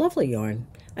 it's a lovely yarn.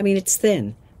 I mean, it's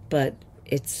thin, but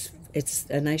it's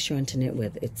a nice yarn to knit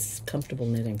with. It's comfortable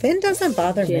knitting. Thin doesn't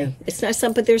bother Yeah, me. it's not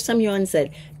some, but there's some yarns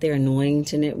that they're annoying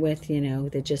to knit with. You know,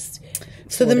 they're just.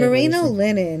 So the whatever merino reason.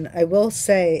 linen, I will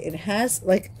say, it has,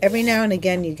 like, every now and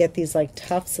again you get these, like,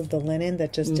 tufts of the linen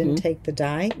that just didn't take the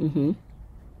dye. Mm-hmm.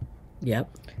 Yep.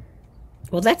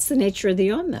 Well, that's the nature of the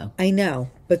yarn, though. I know,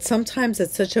 but sometimes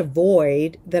it's such a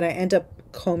void that I end up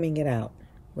combing it out.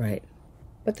 Right.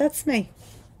 But that's me.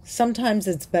 Sometimes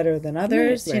it's better than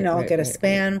others. Right, I'll right, get a right,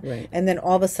 span, right. and then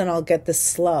all of a sudden I'll get this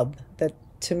slub that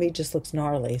to me just looks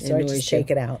gnarly. So I Annoys just you.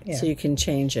 take it out. Yeah, So you can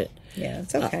change it. yeah,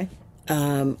 it's okay.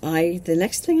 The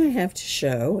next thing I have to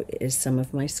show is some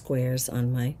of my squares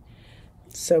on my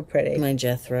So pretty.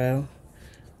 Jethro.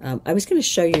 I was going to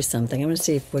show you something. I want to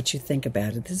see what you think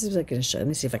about it. This is what I'm going to show. Let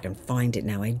me see if I can find it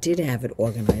now. I did have it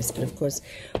organized, but of course,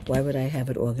 why would I have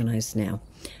it organized now?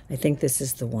 I think this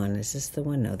is the one. Is this the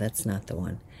one? No, that's not the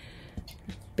one.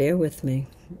 Bear with me.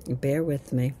 Bear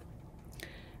with me.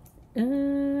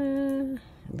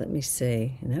 Let me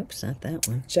see. Nope, it's not that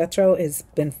one. Jethro has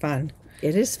been fun.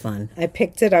 It is fun. I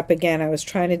picked it up again. I was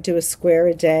trying to do a square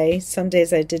a day. Some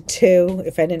days I did 2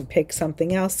 if I didn't pick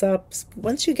something else up.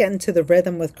 Once you get into the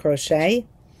rhythm with crochet,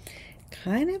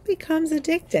 kind of becomes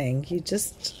addicting.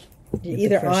 You're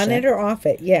either on it or off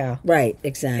it. Yeah. Right,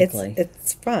 exactly.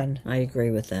 It's fun. I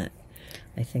agree with that.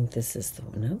 I think this is the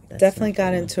one. No, that's Definitely not the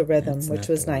got one. into a rhythm, That's which not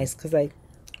was the one. nice because I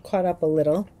caught up a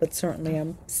little, but certainly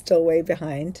I'm still way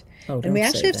behind. Oh, and we don't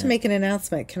actually say have to that. make an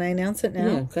announcement. Can I announce it now?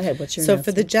 Yeah, go ahead. What's your So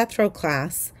for the announcement? Jethro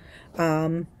class,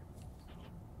 I'm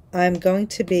going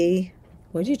to be...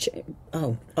 What did you? I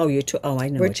know.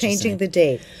 We're what changing you're the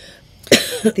date.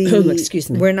 Excuse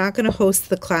me. We're not going to host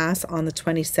the class on the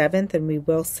 27th,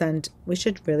 and we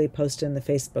should really post it in the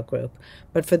Facebook group.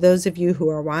 But for those of you who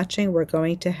are watching, we're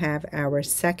going to have our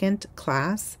second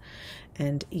class.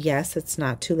 And yes, it's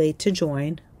not too late to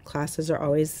join. Classes are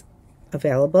always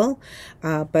available.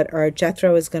 But our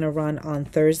Jethro is going to run on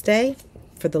Thursday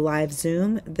for the live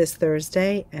Zoom this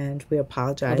Thursday, and we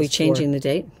apologize. Are we changing the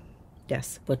date?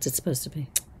 Yes. What's it supposed to be?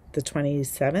 The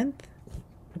 27th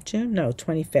of June? No,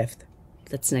 25th.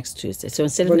 That's next Tuesday. So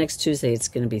instead of next Tuesday, it's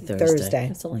going to be Thursday. Thursday.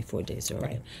 It's only 4 days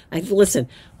already. Right. Listen,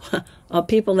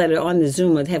 people that are on the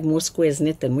Zoom would have more squares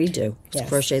knit than we do, Yes.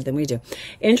 crocheted than we do.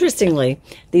 Interestingly,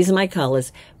 these are my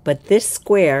colors, but this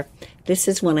square, this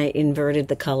is when I inverted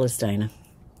the colors, Dina.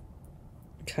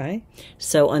 Okay.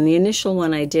 So on the initial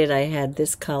one I did, I had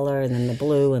this color and then the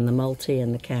blue and the multi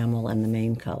and the camel and the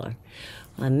main color.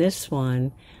 On this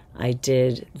one, I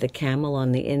did the camel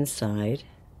on the inside,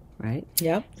 right?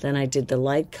 Yep. Then I did the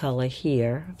light color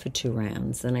here for 2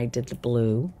 rounds. Then I did the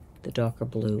blue, the darker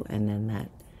blue, and then that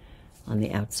on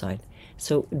the outside.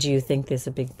 So do you think there's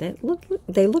a big...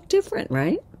 They look different,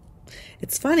 right?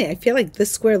 It's funny. I feel like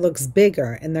this square looks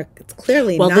bigger, and it's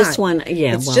clearly not. Well, this one,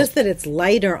 yeah. It's just that it's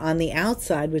lighter on the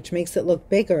outside, which makes it look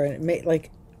bigger, and it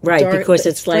right, dark, because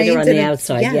it's lighter on the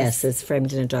outside. Yes. Yes, it's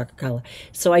framed in a darker color.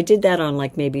 So I did that on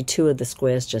like maybe 2 of the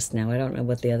squares just now. I don't know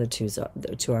what the other two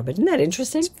are, but isn't that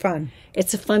interesting? It's fun.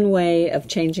 It's a fun way of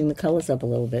changing the colors up a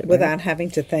little bit. Without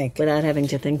having to think. Without having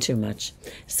to think too much.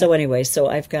 So anyway, so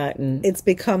I've gotten...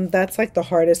 That's like the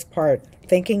hardest part,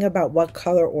 thinking about what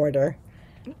color order.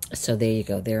 So there you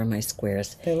go. There are my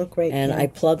squares. They look great. And I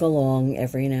plug along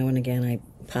every now and again. I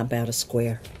pop out a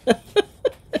square.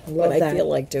 Love that. I feel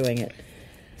like doing it.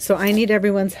 So I need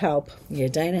everyone's help. Yeah,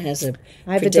 Dinah has a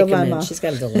I have predicament. a dilemma. She's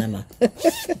got a dilemma.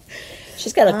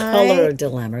 She's got a color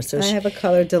dilemma. So I have a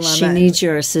color dilemma. She needs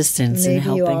your assistance in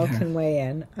helping her. Maybe you all can weigh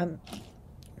in. I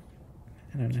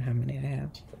don't know how many I have,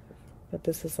 but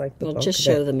this is like the bulk just of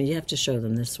show it. them. You have to show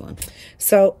them this one.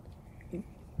 So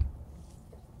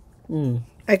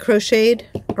I crocheted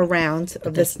a round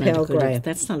of this pale gray.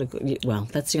 That's not a good... Well,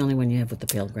 that's the only one you have with the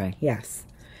pale gray. Yes.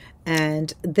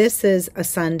 And this is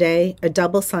a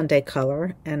double Sunday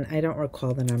color, and I don't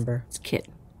recall the number. It's Kit,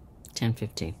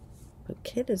 1015. But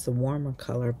Kit is a warmer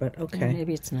color, but okay. Yeah,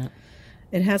 maybe it's not.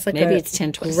 It has like maybe a it's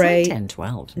 1012. gray, it's not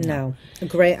 1012. No, a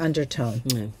gray undertone.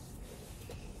 No.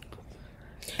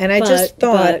 And I just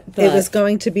thought it was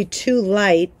going to be too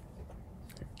light.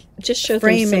 Just show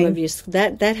them some of you.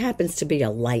 That happens to be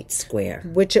a light square.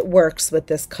 Which it works with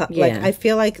this cut. Yeah. Like, I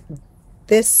feel like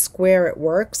this square it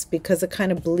works because it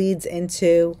kind of bleeds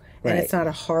into, and it's not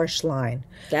a harsh line.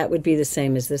 That would be the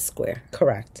same as this square.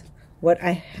 Correct. What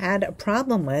I had a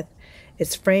problem with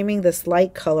is framing this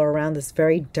light color around this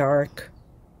very dark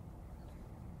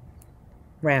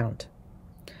round.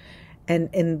 And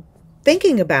in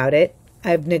thinking about it,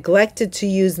 I've neglected to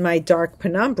use my dark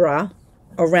penumbra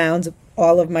around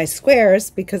all of my squares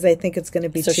because I think it's going to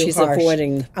be too harsh. So she's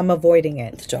I'm avoiding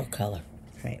it. The dark color.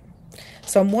 Right.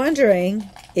 So I'm wondering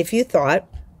if you thought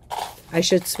I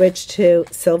should switch to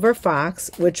Silver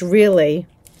Fox, which really...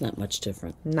 Not much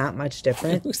different. Not much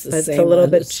different. It's a little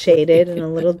bit shaded and a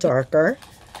little darker.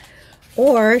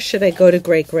 Or should I go to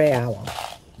Great Gray Owl?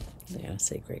 Yeah, I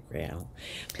say Great Gray Owl.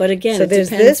 But again, so it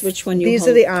depends which one you These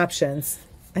are the options.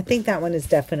 I think that one is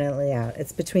definitely out.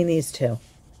 It's between these two.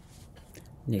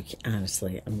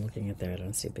 Honestly, I'm looking at there. I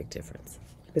don't see a big difference.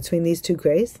 Between these two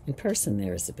grays? In person,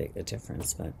 there is a big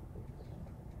difference, but...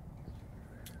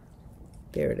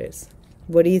 There it is.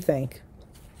 What do you think?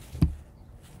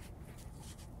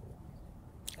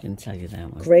 I can tell you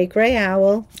that one. Great Gray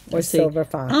Owl or Silver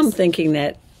Fox? I'm thinking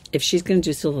that if she's going to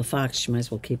do Silver Fox, she might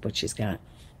as well keep what she's got.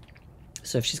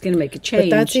 So if she's going to make a change...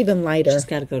 But that's even lighter. She's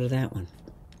got to go to that one.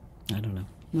 I don't know.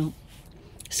 Well,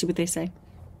 see what they say.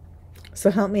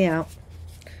 So help me out.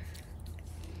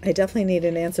 I definitely need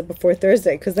an answer before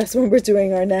Thursday because that's when we're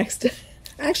doing our next...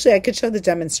 Actually, I could show the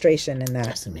demonstration in that.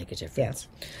 Doesn't make a difference. Yes.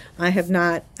 I have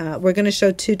not... we're going to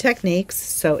show 2 techniques.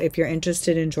 So if you're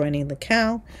interested in joining the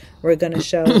cow, we're going to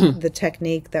show the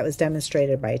technique that was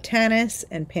demonstrated by Tanis,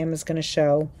 and Pam is going to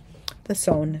show the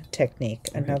sewn technique,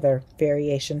 another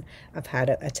variation of how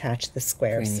to attach the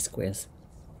squares. Granny squares.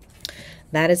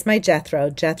 That is my Jethro.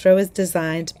 Jethro is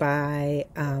designed by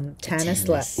Tanis.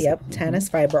 Tanis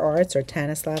Fiber Arts or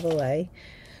Tanis Lavallee.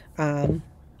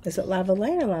 Is it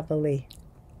Lavallee or Lavallee?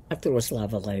 I thought it was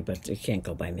Lavallee, but you can't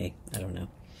go by me. I don't know.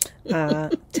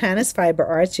 Tanis Fiber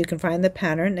Arts. You can find the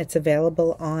pattern. It's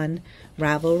available on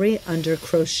Ravelry under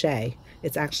crochet.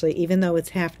 It's actually, even though it's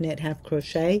half knit, half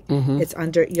crochet, it's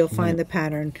under. You'll find the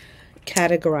pattern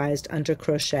categorized under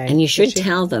crochet. And you should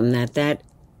tell them that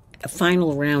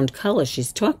final round color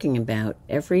she's talking about,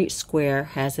 every square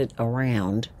has it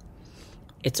around.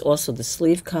 It's also the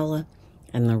sleeve color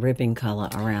and the ribbing color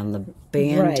around the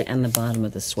band and the bottom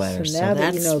of the sweater. So now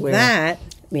that you know that,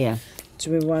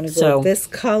 do we want to go with this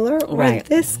color or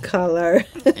this color?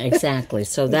 Exactly.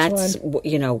 So that's,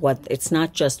 what, it's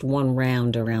not just one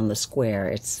round around the square.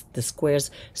 It's the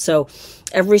squares. So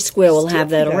every square will have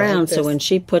that around. So when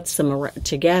she puts them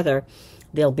together,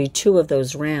 there'll be 2 of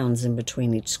those rounds in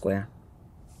between each square.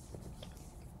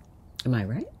 Am I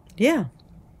right? Yeah.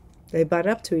 They butt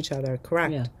up to each other,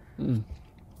 correct. Yeah.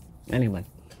 Anyway.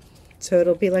 So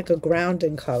it'll be like a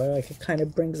grounding color, like it kind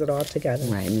of brings it all together.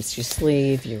 Right, and it's your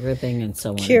sleeve, your ribbing, and so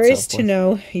on. Curious to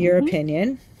know your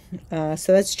opinion.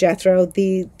 So that's Jethro.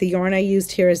 The yarn I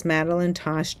used here is Madeline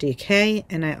Tosh DK,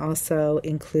 and I also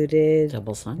included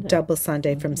Double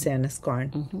Sunday from Sandnes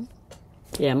Garn.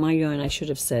 Yeah, my yarn, I should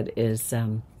have said, is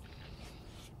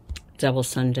double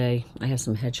Sunday. I have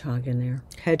some hedgehog in there.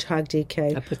 Hedgehog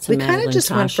DK. I put some we kind of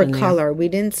just went for color. We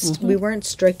didn't. We weren't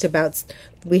strict about.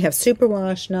 We have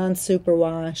superwash,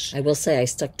 non-superwash. I will say I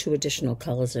stuck 2 additional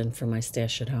colors in for my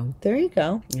stash at home. There you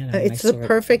go. You know, it's the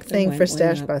perfect thing for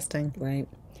stash busting. Right.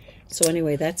 So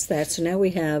anyway, that's that. So now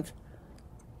we have.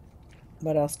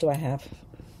 What else do I have?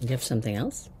 You have something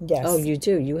else? Yes. Oh, you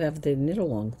do. You have the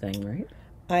knit-along thing, right?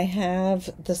 I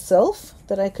have the Sylphe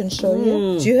that I can show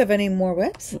you. Do you have any more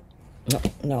whips?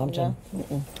 No, I'm done.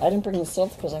 I didn't bring the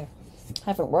Sylphe because I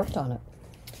haven't worked on it.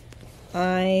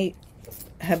 I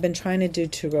have been trying to do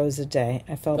 2 rows a day.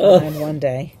 I fell behind one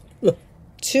day.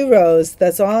 2 rows,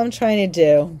 that's all I'm trying to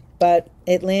do. But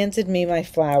it landed me my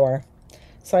flower.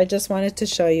 So I just wanted to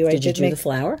show you. Did you do the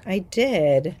flower? I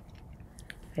did.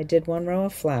 I did 1 row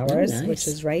of flowers, nice. which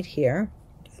is right here.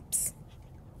 Oops.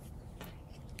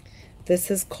 This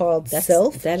is called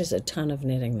Sylphe. That is a ton of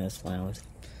knitting, those flowers.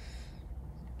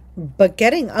 But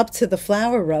getting up to the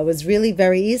flower row is really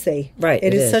very easy. Right.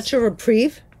 It is such a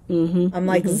reprieve. I'm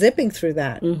like zipping through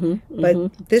that.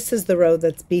 But this is the row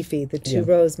that's beefy, the 2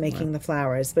 rows making the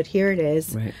flowers. But here it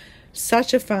is. Right.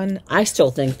 Such a fun. I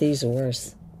still think these are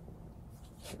worse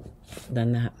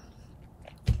than that.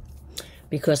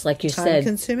 Because like you said,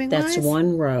 that's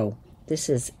 1 row. This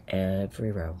is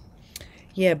every row.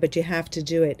 Yeah, but you have to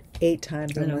do it 8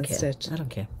 times in 1 stitch. I don't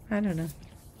care. I don't know.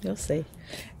 You'll see.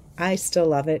 I still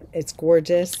love it. It's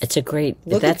gorgeous. It's a great.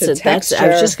 Look at the texture. I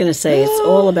was just going to say, it's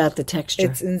all about the texture.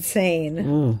 It's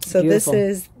insane. So beautiful.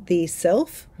 This is the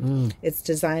Sylphe. It's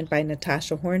designed by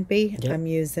Natasja Hornby. Yep. I'm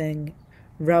using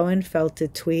Rowan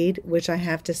Felted Tweed, which I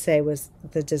have to say was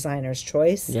the designer's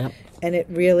choice. Yep. And it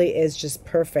really is just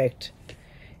perfect.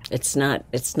 It's not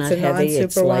heavy.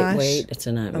 It's lightweight. It's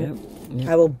a not.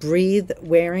 I will breathe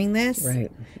wearing this.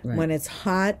 Right. When it's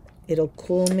hot, it'll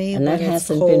cool me. And that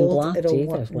hasn't been blocked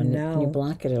either. When you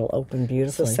block it, it'll open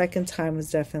beautifully. So second time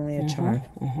was definitely a charm.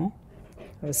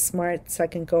 I was smart.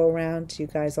 Second go around. You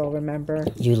guys all remember.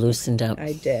 You loosened up.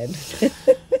 I did.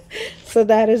 So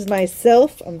that is my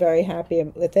Sylphe. I'm very happy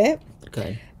with it.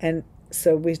 Good. And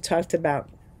so we talked about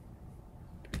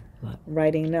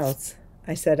writing notes.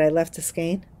 I said I left a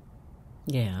skein.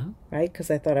 Yeah. Right?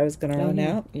 Because I thought I was going to run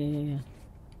out. Yeah.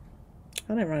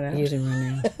 I didn't run out. You didn't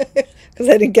run out. Because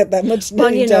I didn't get that much.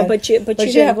 Well, you know, but you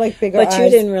have like bigger eyes. But you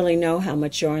didn't really know how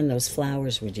much yarn those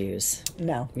flowers would use.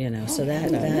 No. You know, so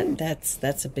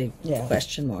that's a big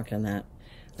question mark on that.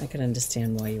 I can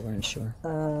understand why you weren't sure.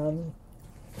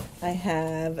 I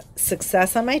have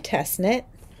success on my test knit.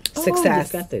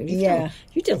 Success. You've got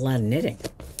you did a lot of knitting.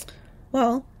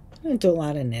 Well, I didn't do a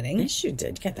lot of knitting. Yes, you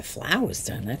did. You got the flowers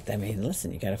done.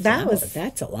 Listen, you got a flower.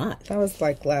 That's a lot. That was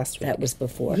like last week. That was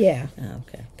before? Yeah. Oh,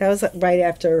 okay. That was right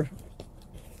after,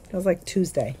 that was like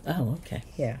Tuesday. Oh, okay.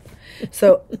 Yeah.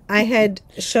 So I had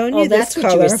shown you this color. That's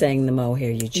what you were saying, the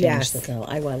mohair. You changed the color.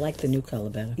 I like the new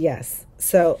color better. Yes.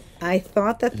 So I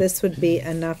thought that this would be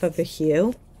enough of a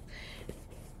hue.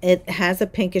 It has a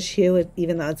pinkish hue,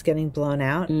 even though it's getting blown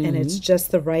out. And it's just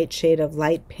the right shade of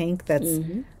light pink. That's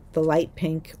the light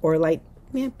pink or light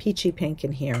peachy pink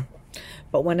in here.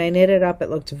 But when I knit it up,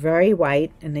 it looked very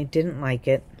white, and I didn't like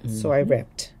it. So I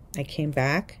ripped. I came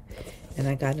back, and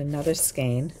I got another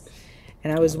skein.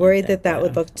 And I was worried that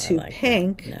would look too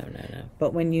pink. No.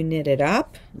 But when you knit it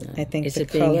up, I think is the it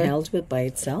color... being held by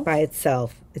itself? By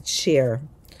itself. It's sheer.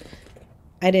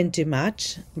 I didn't do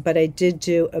much, but I did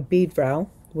do a bead row,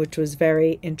 which was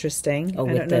very interesting. Oh,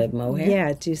 with the mohair?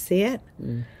 Yeah, do you see it?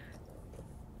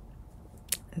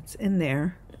 It's in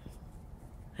there.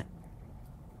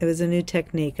 It was a new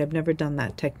technique. I've never done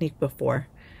that technique before.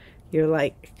 You're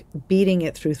like beating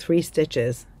it through 3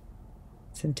 stitches.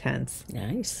 It's intense.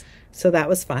 Nice. So that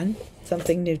was fun.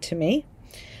 Something new to me.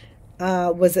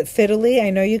 Was it fiddly? I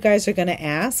know you guys are going to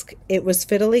ask. It was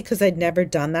fiddly because I'd never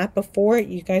done that before.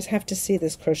 You guys have to see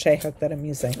this crochet hook that I'm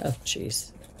using. Oh,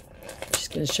 jeez. She's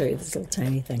going to show you this little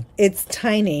tiny thing. It's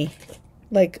tiny.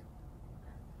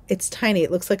 It's tiny.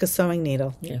 It looks like a sewing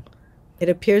needle. Yeah. It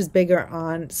appears bigger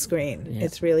on screen. Yeah.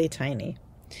 It's really tiny.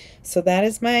 So that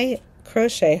is my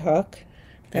crochet hook.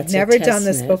 I've never done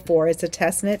this before. It's a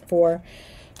test knit for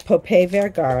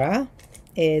Popevergara.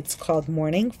 It's called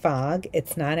Morning Fog.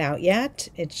 It's not out yet.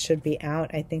 It should be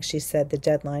out. I think she said the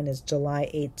deadline is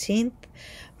July 18th.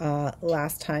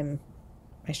 Last time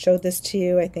I showed this to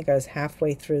you, I think I was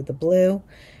halfway through the blue.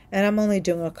 And I'm only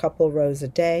doing a couple rows a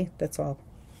day. That's all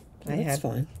I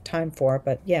had time for.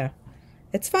 But yeah,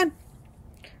 it's fun.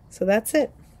 So that's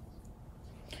it.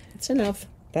 That's enough.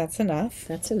 That's enough.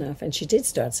 That's enough. And she did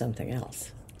start something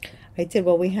else. I did.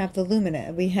 Well, we have the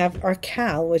Luminos. We have our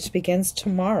Cal, which begins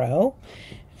tomorrow.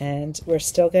 And we're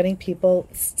still getting people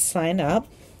sign up.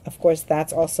 Of course,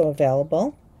 that's also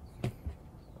available.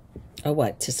 Oh,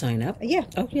 what? To sign up? Yeah.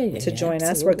 Oh, yeah. To join us.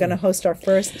 Absolutely. We're going to host our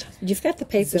first. You've got the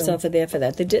papers Zoom. over there for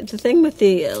that. The thing with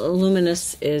the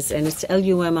Luminos is, and it's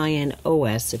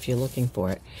Luminos if you're looking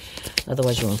for it,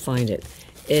 otherwise you won't find it,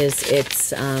 is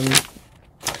it's,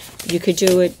 you could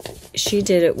do it, she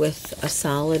did it with a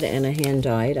solid and a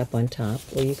hand-dyed up on top,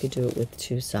 or you could do it with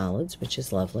 2 solids, which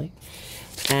is lovely.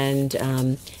 And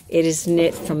it is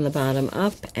knit from the bottom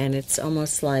up, and it's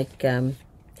almost like, how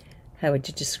would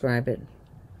you describe it?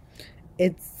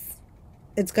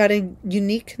 It's got a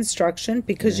unique construction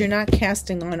because you're not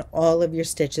casting on all of your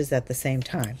stitches at the same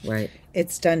time. Right.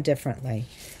 It's done differently.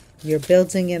 You're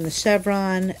building in the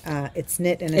chevron. It's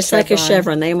knit in a chevron. It's like a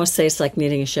chevron. They almost say it's like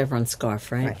knitting a chevron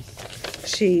scarf, right?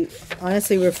 She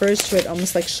honestly refers to it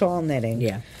almost like shawl knitting.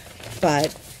 Yeah.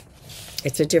 But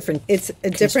it's a different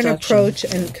approach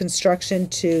and construction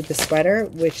to the sweater,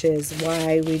 which is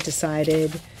why we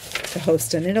decided to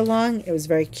host a knit along. It was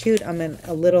very cute. I'm in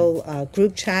a little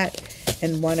group chat,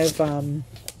 and one of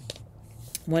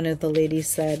the ladies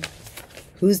said,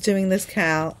 "Who's doing this,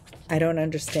 Cal? I don't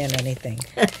understand anything."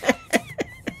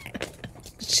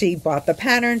 She bought the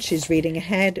pattern. She's reading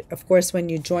ahead. Of course, when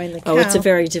you join the Cal, it's a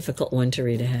very difficult one to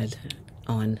read ahead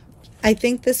on. I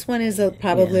think this one is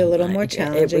probably a little more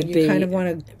challenging. You kind of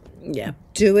want to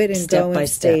do it and step go by in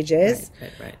step. stages.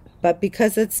 Right. But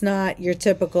because it's not your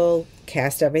typical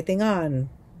cast everything on,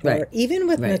 or even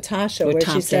with Natasja, where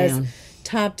she says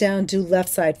top down, do left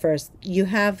side first. You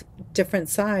have different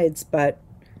sides, but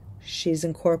she's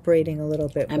incorporating a little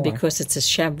bit more. And because it's a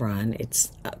chevron,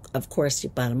 it's, of course,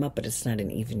 you bottom up, but it's not an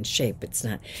even shape. It's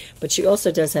not. But she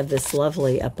also does have this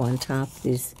lovely up on top,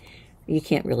 these. You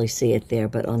can't really see it there,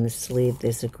 but on the sleeve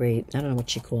there's a great, I don't know what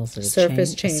she calls it,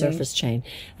 surface chain.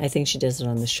 I think she does it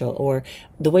on the shoulder, or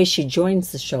the way she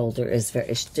joins the shoulder is very,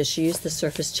 does she use the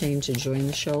surface chain to join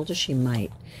the shoulder? She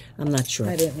might. I'm not sure.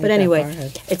 But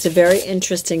anyway, it's a very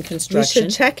interesting construction. You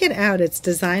should check it out. It's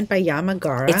designed by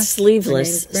Yamagara. It's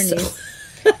sleeveless.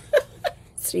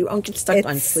 So you won't get stuck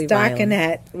on sleeve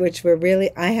stockinette, which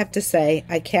I have to say,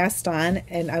 I cast on,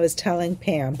 and I was telling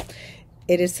Pam,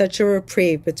 it is such a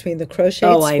reprieve between the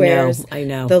crocheted squares, I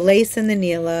know. The lace and the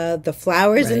Nila, the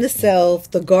flowers and the Sylphe,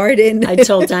 the garden. I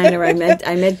told Dina I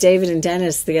met David and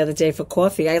Dennis the other day for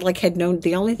coffee. I had known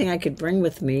the only thing I could bring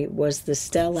with me was the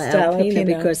Stella Alpina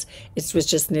because it was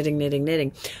just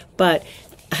knitting. But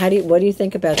what do you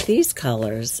think about these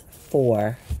colors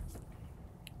for?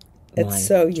 It's wine?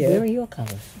 So you. Where are your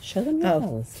colors? Show them your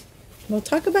colors. We'll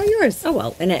talk about yours. Oh,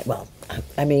 well,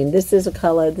 I mean, this is a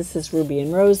color, this is Ruby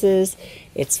and Roses.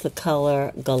 It's the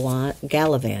color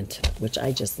Gallivant, which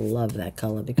I just love that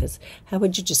color because, how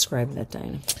would you describe that,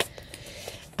 Dina?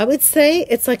 I would say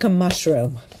it's like a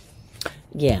mushroom.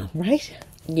 Yeah. Right?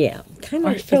 Yeah. Kind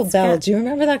of. Phil Bell, do you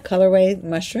remember that colorway,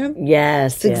 mushroom?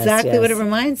 Yes, it's exactly what it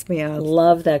reminds me of.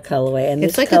 Love that colorway. And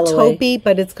it's like a taupey,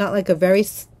 but it's got like a very...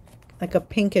 like a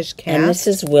pinkish cast. And this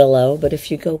is willow, but if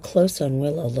you go close on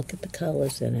willow, look at the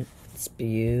colors in it. It's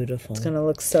beautiful. It's going to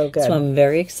look so good. So I'm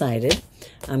very excited.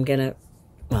 I'm going to,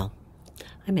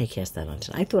 I may cast that on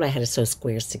tonight. I thought I had to sew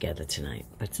squares together tonight,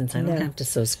 but since I don't have to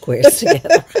sew squares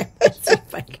together, let's see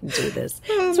if I can do this.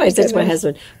 That's why I said to my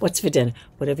husband, what's for dinner?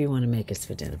 Whatever you want to make is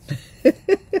for dinner.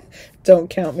 Don't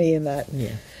count me in that.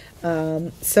 Yeah.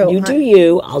 So you do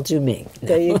you, I'll do me.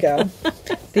 There you go.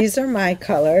 These are my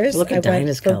colors. Look at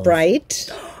Dina's colors. For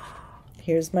bright.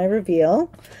 Here's my reveal.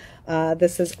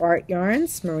 This is Art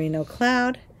Yarns Merino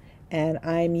Cloud, and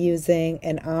I'm using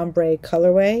an ombre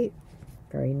colorway,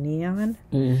 very neon.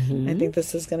 Mm-hmm. I think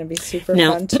this is going to be super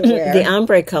fun to wear. The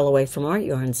ombre colorway from Art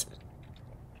Yarns,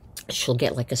 she'll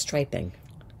get like a striping.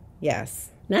 Yes.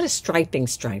 Not a striping.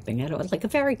 I don't like a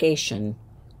variegation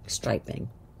striping.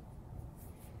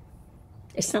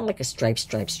 It's not like a stripe,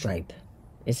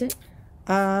 is it?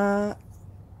 It's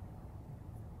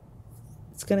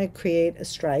going to create a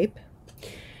stripe.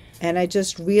 And I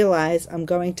just realized I'm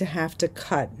going to have to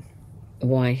cut.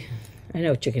 Why? I know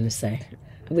what you're going to say.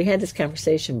 We had this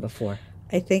conversation before.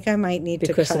 I think I might need to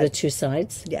cut. Because of the 2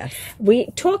 sides? Yes. We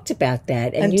talked about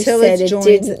that, and you said it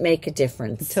didn't make a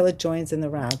difference. Until it joins in the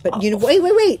round. But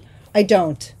wait. I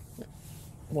don't.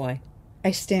 Why? I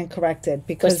stand corrected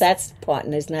because that's the part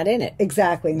and it's not in it.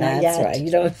 Exactly, not that's yet. Right. You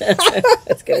don't. I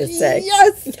was going to say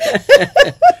yes.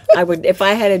 I would if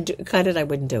I had to cut it. I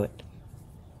wouldn't do it.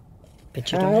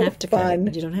 But you don't have to cut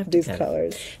it. You don't have to these cut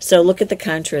colors. It. So look at the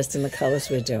contrast in the colors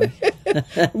we're doing.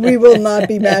 We will not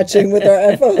be matching with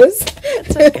our FOs.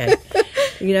 It's okay.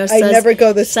 You know, I never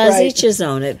go this says bright. each his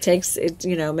own. It takes it.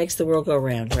 You know, makes the world go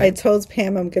round. Right? I told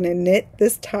Pam I'm going to knit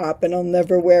this top and I'll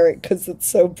never wear it because it's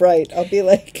so bright. I'll be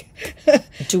like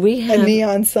Do we have a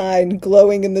neon sign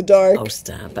glowing in the dark. Oh,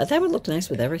 stop! But that would look nice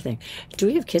with everything. Do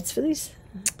we have kits for these?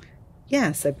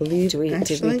 Yes, I believe.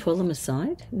 Did we pull them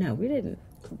aside? No, we didn't.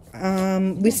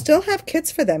 We still have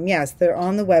kits for them. Yes, they're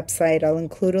on the website. I'll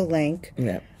include a link.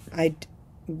 Yeah.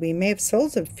 We may have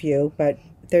sold a few, but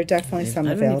there are definitely some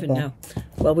available. I don't even know.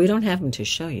 Well, we don't have them to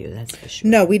show you, that's for sure.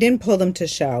 No, we didn't pull them to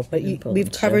show, but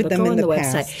we've covered them in the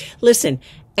past. Website. Listen,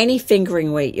 any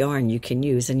fingering weight yarn you can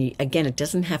use, and again, it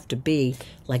doesn't have to be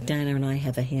like Dina and I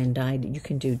have a hand dyed. You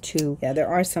can do two. Yeah, there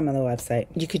are some on the website.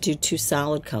 You could do two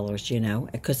solid colors, you know,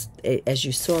 because as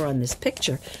you saw on this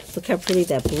picture, look how pretty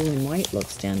that blue and white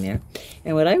looks down there.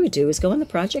 And what I would do is go on the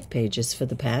project pages for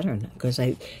the pattern, because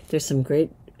there's some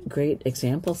great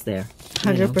examples there.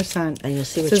 100%. And you'll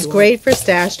see what so it's great for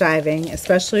stash diving,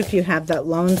 especially if you have that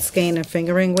lone skein and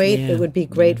fingering weight. Yeah. It would be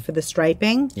great for the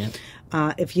striping. Yep.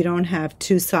 If you don't have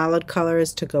two solid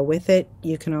colors to go with it,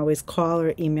 you can always call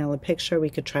or email a picture.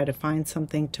 We could try to find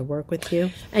something to work with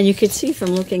you. And you could see from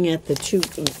looking at the two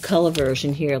color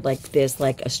version here, like there's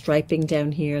like a striping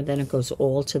down here, then it goes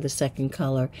all to the second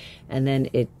color, and then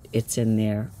it's in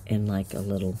there in like a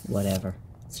little whatever.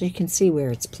 So you can see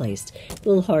where it's placed. A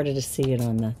little harder to see it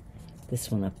on this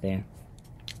one up there.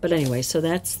 But anyway, so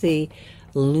that's the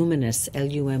Luminos,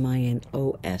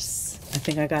 Luminos. I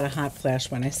think I got a hot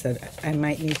flash when I said I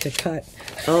might need to cut.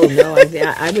 Oh, no,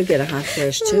 I would get a hot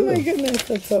flash too. Oh, my goodness,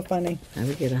 that's so funny. I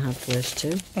would get a hot flash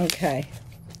too. Okay,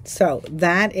 so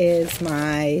that is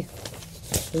my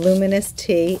Luminous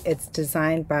tee. It's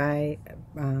designed by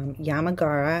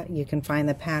Yamagara. You can find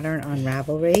the pattern on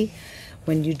Ravelry.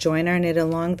 When you join our knit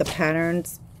along, the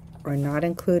patterns are not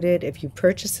included if you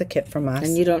purchase a kit from us.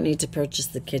 And you don't need to purchase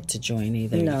the kit to join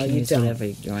either. No, you can use don't. whatever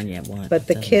yarn you want. But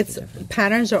the kits,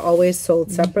 patterns are always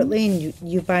sold separately, and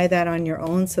you buy that on your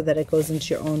own so that it goes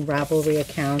into your own Ravelry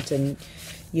account and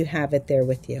you have it there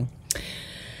with you.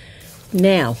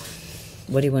 Now,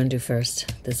 what do you want to do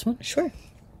first? This one? Sure.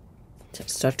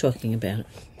 Start talking about it.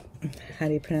 How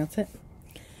do you pronounce it?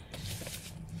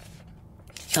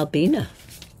 Albina.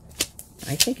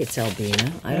 I think it's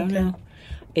Albina. I don't know.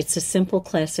 It's a simple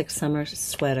classic summer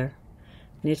sweater,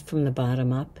 knit from the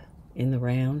bottom up in the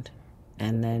round,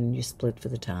 and then you split for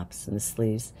the tops and the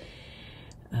sleeves.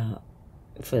 You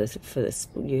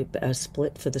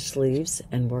split for the sleeves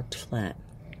and worked flat.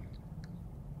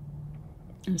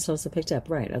 And so it's picked up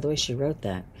right. Otherwise, she wrote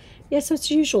that. Yeah, so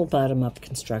it's usual bottom up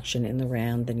construction in the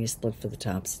round. Then you split for the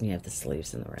tops and you have the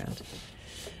sleeves in the round.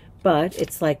 But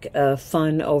it's like a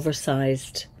fun,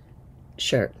 oversized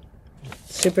shirt.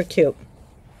 Super cute.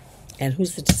 And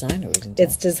who's the designer?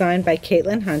 It's designed by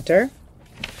Caitlin Hunter,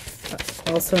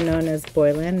 also known as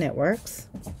Boylan Knitworks.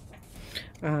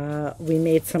 We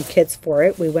made some kits for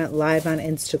it. We went live on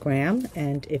Instagram,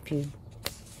 and if you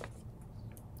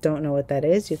don't know what that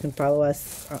is, you can follow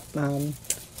us.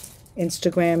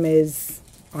 Instagram is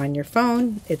on your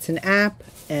phone. It's an app,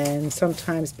 and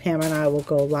sometimes Pam and I will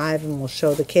go live and we'll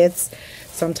show the kits.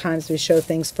 Sometimes we show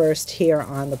things first here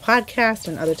on the podcast,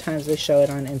 and other times we show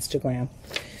it on Instagram.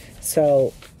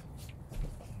 So,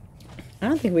 I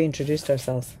don't think we introduced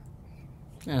ourselves.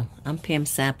 Oh, I'm Pam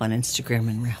Sapp on Instagram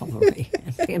and Ravelry.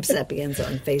 And Pam Sappienza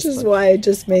on Facebook. This is why I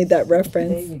just made that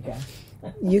reference. There you go.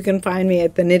 You can find me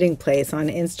at The Knitting Place on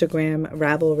Instagram,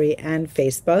 Ravelry, and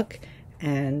Facebook.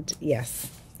 And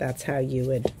yes, that's how you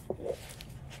would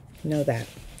know that.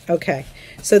 Okay,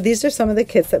 so these are some of the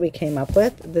kits that we came up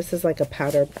with. This is like a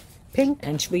powder pink.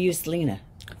 And we used Lena.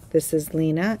 This is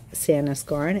Lena, Sandnes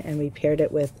Garn, and we paired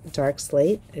it with dark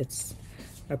slate. It's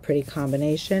a pretty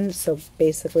combination. So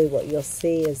basically what you'll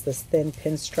see is this thin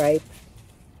pinstripe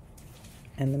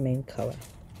and the main color.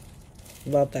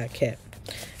 Love that kit.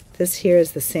 This here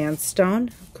is the Sandstone,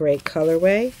 great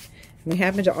colorway. And we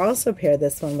happen to also pair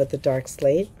this one with the dark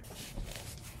slate.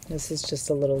 This is just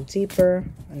a little deeper,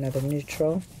 another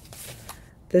neutral.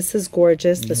 This is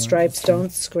gorgeous. The stripes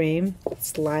don't scream.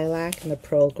 It's lilac and the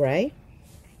pearl gray.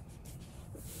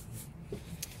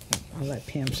 I'll let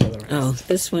Pam show the rest. Oh,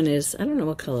 this one is, I don't know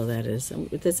what color that is.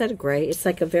 Is that a gray? It's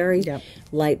like a very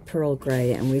light pearl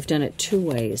gray, and we've done it two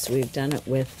ways. We've done it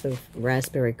with the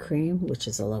raspberry cream, which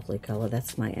is a lovely color.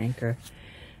 That's my anchor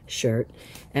shirt.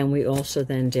 And we also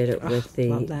then did it with the,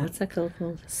 what's that color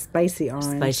called? Spicy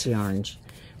orange. Spicy orange,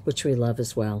 which we love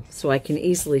as well. So I can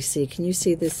easily see, can you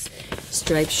see this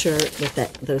striped shirt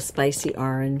with those spicy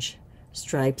orange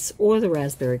stripes, or the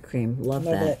raspberry cream? Love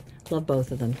that. It. Love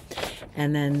both of them.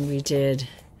 And then we did,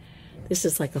 this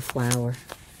is like a flower.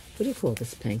 What do you call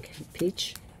this pink?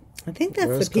 Peach? I think that's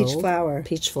rose the peach gold. flower.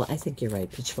 Peach flower. I think you're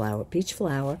right. Peach flower. Peach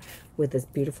flower with this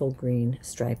beautiful green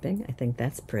striping. I think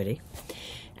that's pretty.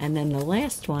 And then the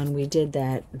last one, we did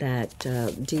that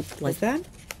deep, like Is that?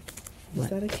 What? Is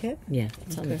that a kit? Yeah,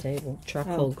 it's on the table.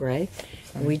 Charcoal Oh. gray.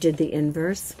 And we did the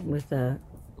inverse with a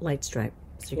light stripe.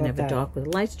 So you can Love have a that. dark with a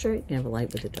light stripe. You can have a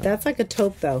light with a dark. That's like a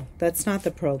taupe, though. That's not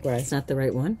the pearl gray. That's not the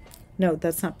right one. No,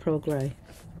 that's not pearl gray.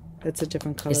 That's a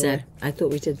different color. Is that? I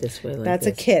thought we did this way. Like That's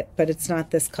this. a kit, but it's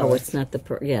not this color. Oh, it's not the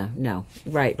yeah, no.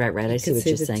 Right. I see what see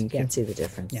you're the- saying. You yeah. can see the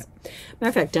difference. Yeah. Matter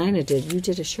of fact, Dina you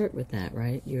did a shirt with that,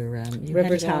 right? Your you River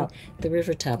had it on, top. the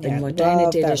river top. Yeah, And what Dina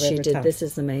love did that is she river did top. this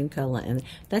is the main color, and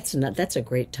that's a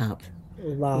great top.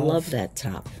 Love that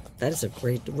top. That is a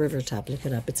great river top. Look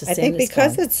it up. It's a I think Sandnes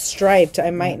because top. it's striped, I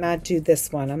might not do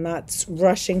this one. I'm not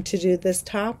rushing to do this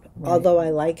top, although I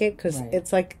like it because Right.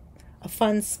 it's like a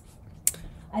fun.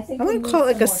 I think I'm we going to need call it some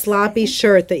like a more- sloppy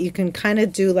shirt that you can kind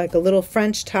of do like a little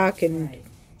French tuck and. Right.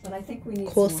 But I think we need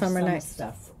Cool some summer more night.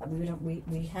 stuff.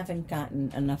 We haven't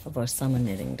gotten enough of our summer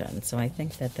knitting done, so I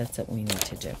think that's what we need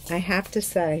to do. I have to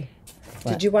say,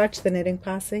 What? did you watch the Knitting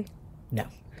Posse? No.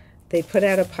 They put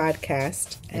out a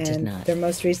podcast, I did and not. their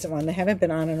most recent one, they haven't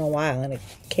been on in a while, and it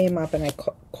came up and I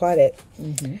caught it.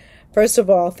 Mm-hmm. First of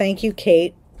all, thank you,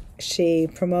 Kate. She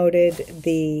promoted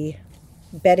the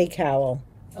Betty cowl.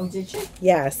 Oh, did you?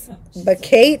 Yes. But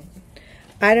Kate,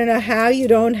 I don't know how you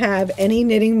don't have any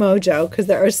knitting mojo because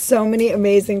there are so many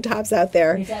amazing tops out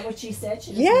there. Is that what she said?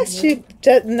 She Yes,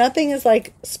 nothing is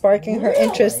like sparking her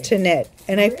interest to knit.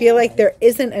 And I feel like there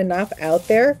isn't enough out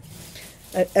there.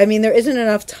 I mean, there isn't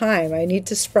enough time. I need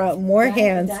to sprout more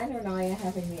hands. Dina and I are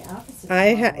having the opposite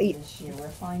problem this year. We're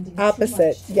finding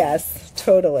Opposite, yes,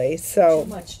 totally. So Too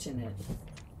much to knit.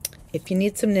 if you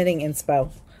need some knitting inspo,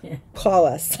 Yeah. call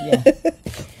us. Yeah.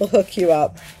 We'll hook you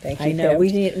up. Thank you. I know. Kim.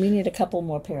 We need a couple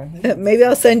more pair of hands. Maybe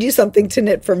I'll send you something to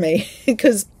knit for me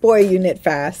because boy, you knit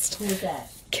fast. Who's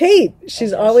that? Kate,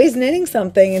 she's always knitting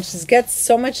something and she gets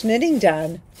so much knitting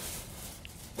done.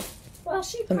 Well,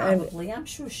 she probably. I'm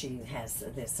sure she has.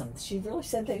 There's some. She really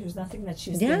said there was nothing that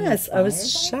she's. Yes, I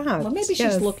was shocked. Well, maybe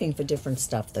Yes. she's looking for different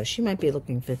stuff, though. She might be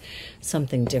looking for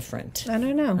something different. I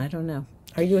don't know. I don't know.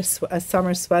 Are you a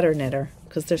summer sweater knitter?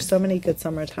 Because there's so many good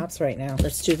summer tops right now.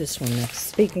 Let's do this one next.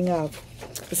 Speaking of,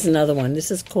 This is another one.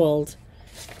 This is called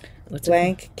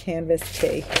blank canvas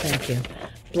tee. Thank you.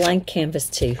 Blank canvas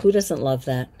tee. Who doesn't love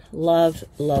that? Love,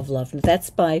 love, love. That's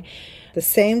by, The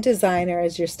same designer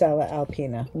as your Stella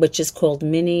Alpina. which is called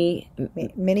Minimi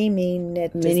Minimi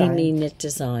knit design. Knit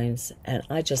Designs, and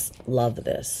I just love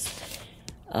this.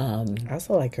 I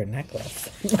also like her necklace.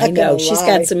 I Not know gonna she's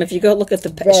lie. got some. If you go look at the,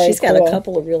 Very she's got cool. a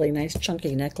couple of really nice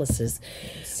chunky necklaces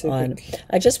Super on.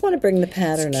 I just want to bring the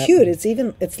pattern up. cute.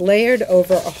 It's layered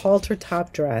over a halter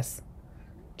top dress.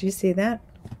 Do you see that?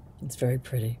 It's very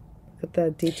pretty. With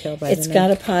the detail by It's the got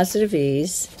neck. a positive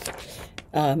ease,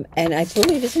 and I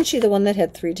believe isn't she the one that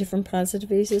had 3 different positive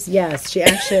eases? Yes, she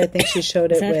actually. I think she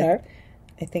showed it Is that with. her?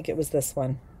 I think it was this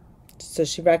one. So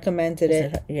she recommended Is it.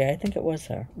 it her? Yeah, I think it was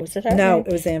her. Was it her? No, Right?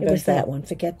 it was Anne It was Vincent. that one.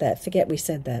 Forget that. Forget we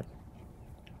said that.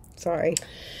 Sorry.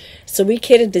 So we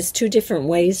kitted this 2 different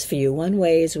ways for you. One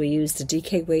way is we used a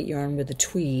DK weight yarn with a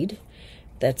tweed.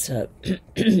 That's a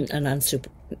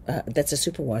that's a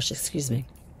superwash. Excuse me.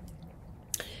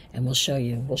 And we'll show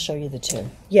you. We'll show you the 2.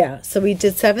 Yeah, so we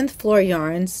did 7th floor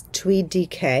yarns, tweed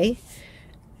DK,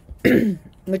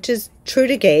 which is true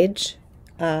to gauge.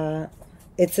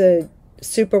 It's a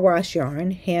superwash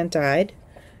yarn, hand dyed.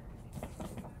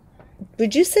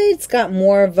 Would you say it's got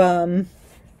more of a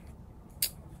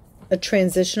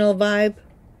transitional vibe?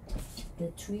 The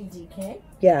tweed DK?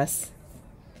 Yes.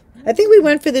 I think we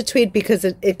went for the tweed because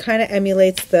it kind of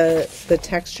emulates the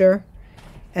texture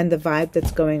and the vibe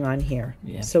that's going on here.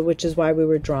 Yeah. So which is why we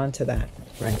were drawn to that.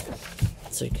 Right.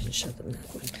 So you can show them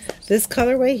that one. This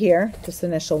colorway here, this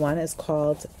initial one, is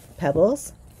called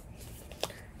Pebbles.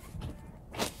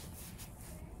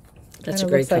 That's a Kinda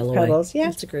great looks like colorway. Pebbles. Yeah,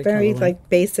 That's a great very colorway. like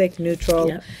basic, neutral.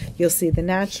 Yep. You'll see the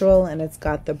natural, and it's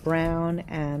got the brown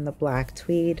and the black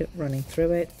tweed running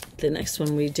through it. The next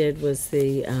one we did was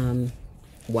the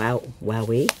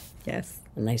Wowie. Yes.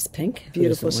 A nice pink. Who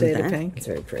Beautiful doesn't want shade of that? pink. It's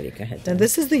very pretty. Go ahead. Now Dana.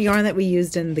 this is the yarn that we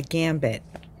used in the Gambit.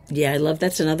 Yeah, I love.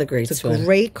 That's another great It's a sweater.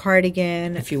 great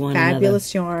cardigan. If you want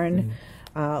fabulous yarn,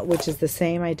 which is the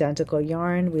same identical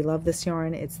yarn. We love this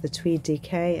yarn. It's the tweed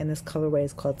DK, and this colorway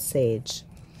is called Sage.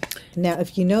 Now,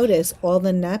 if you notice, all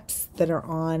the neps that are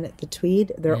on the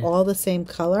tweed, they're all the same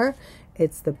color.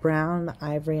 It's the brown, the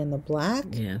ivory, and the black,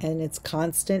 and it's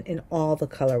constant in all the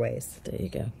colorways. There you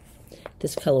go.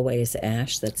 This colorway is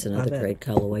ash. That's another Love it. great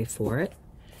colorway for it.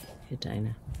 Here,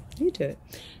 Dina. You do it.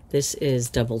 This is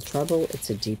Double Trouble. It's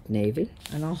a deep navy.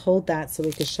 And I'll hold that so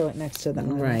we can show it next to the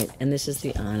onyx. Right. And this is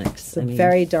the onyx. It's a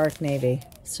very dark navy.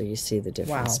 So you see the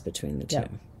difference between the two.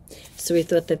 Yep. So we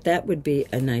thought that that would be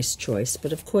a nice choice.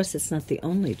 But, of course, it's not the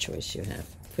only choice you have.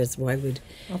 Because why would...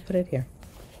 I'll put it here.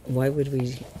 Why would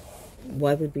we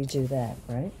do that,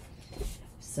 right?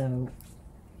 So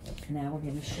now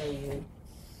we're going to show you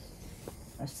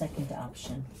a second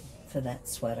option for that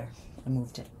sweater. I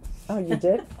moved it. Oh, you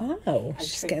did? Oh,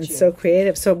 she's getting so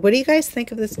creative. So what do you guys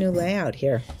think of this new layout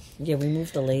here? Yeah, we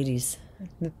moved the ladies.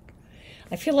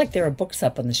 I feel like there are books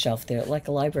up on the shelf there, like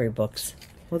library books.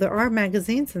 Well, there are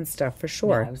magazines and stuff for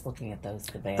sure. Yeah, I was looking at those,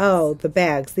 the bags. Oh, the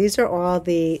bags. These are all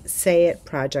the Say It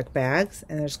project bags,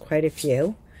 and there's quite a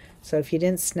few. So if you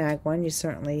didn't snag one, you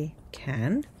certainly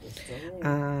can.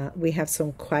 We have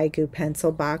some Kwaigu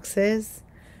pencil boxes.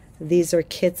 These are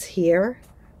kits here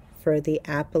for the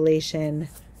Appalachian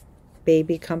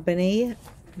Baby Company.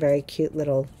 Very cute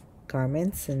little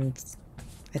garments, and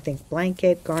I think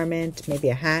blanket, garment, maybe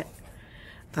a hat.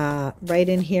 Right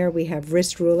in here we have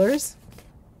wrist rulers.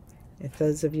 If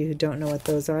those of you who don't know what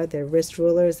those are, they're wrist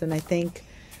rulers. And I think,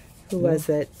 who was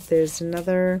it? There's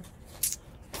another,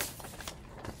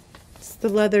 it's the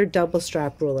leather double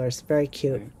strap rulers. Very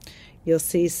cute. You'll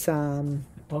see some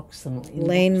books,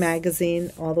 Lane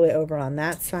magazine all the way over on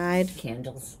that side.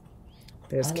 Candles.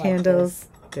 There's candles.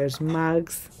 There's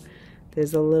mugs.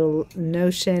 There's a little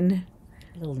Notion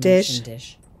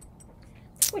dish.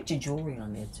 Put your jewelry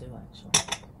on there too, actually.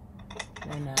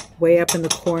 Why not? Way up in the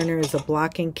corner is a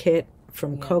blocking kit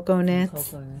from Cocoa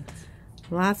Knits.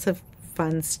 Lots of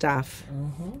fun stuff.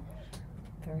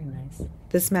 Very nice.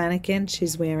 This mannequin,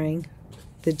 she's wearing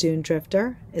the Dune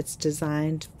Drifter. It's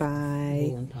designed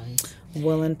by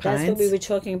Woolen Pines. That's what we were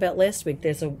talking about last week.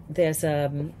 There's a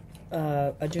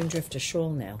Dune Drifter shawl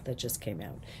now that just came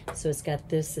out. So it's got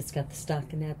this, it's got the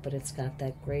stockinette, but it's got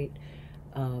that great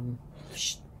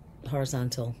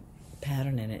horizontal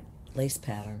pattern in it, lace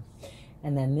pattern.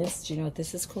 And then this, do you know what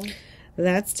this is called?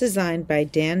 That's designed by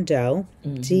Dan Doe,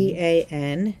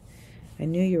 D-A-N. I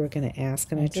knew you were going to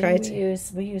ask, and I tried to.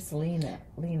 We use Lena.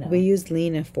 We used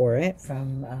Lena for it.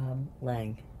 From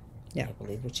Lang, yeah, I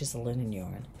believe, which is a linen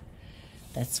yarn.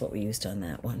 That's what we used on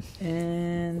that one.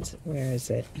 And where is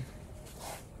it?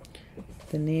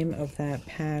 The name of that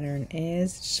pattern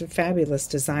is, she's a fabulous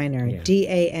designer,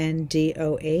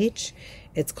 D-A-N-D-O-H.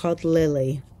 It's called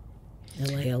Lily.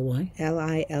 L-I-L-Y?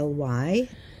 L-I-L-Y.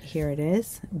 Here it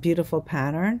is. Beautiful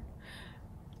pattern.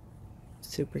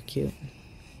 Super cute.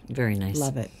 Very nice.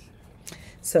 Love it.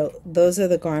 So those are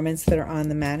the garments that are on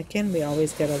the mannequin. We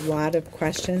always get a lot of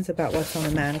questions about what's on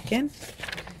the mannequin.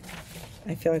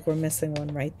 I feel like we're missing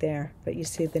one right there. But you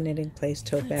see the Knitting Place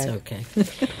tote bag. It's okay.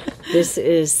 This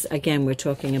is, again, we're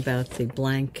talking about the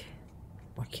blank...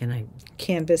 What can I...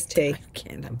 Canvas tee.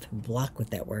 I'm blocked with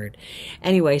that word.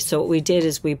 Anyway, so what we did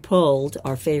is we pulled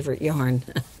our favorite yarn,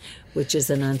 which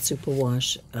is a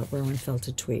non-superwash Rowan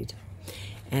felted tweed.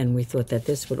 And we thought that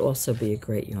this would also be a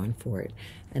great yarn for it.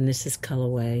 And this is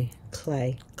colorway...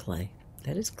 Clay. Clay.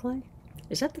 That is clay?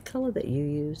 Is that the color that you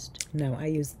used? No, I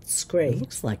used scree. It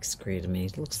looks like scree to me.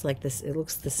 It looks like this. It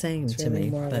looks the same it's to really me.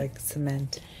 More like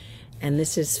cement. And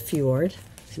this is Fjord.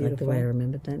 Beautiful. Like the way I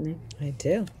remembered that name? I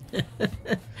do.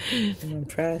 I'm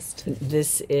impressed.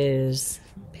 This is...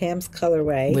 Pam's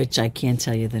colorway. Which I can't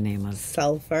tell you the name of.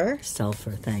 Sulfur.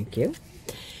 Sulfur, thank you.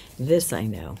 This I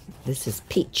know. This is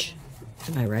Peach.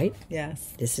 Am I right?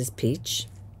 Yes. This is Peach.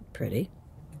 Pretty.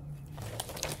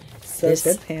 So this,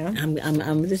 good, Pam.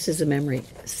 This is a memory.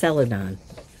 Celadon.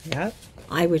 Yep.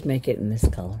 I would make it in this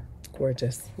color.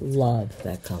 Gorgeous. Love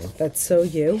that color. That's so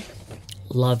you.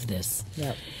 Love this.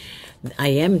 Yep. I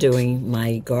am doing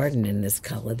my garden in this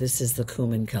color. This is the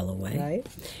Cumin colorway. Right.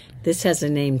 This has a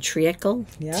name, Treacle.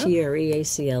 Yeah.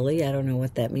 T-R-E-A-C-L-E. I don't know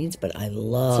what that means, but I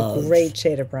love it's a great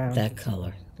shade of brown. That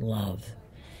color. Love.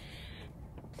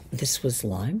 This was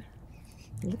lime.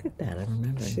 Look at that. I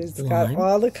remember. She's lime. got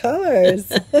all the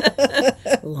colors.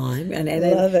 Lime. And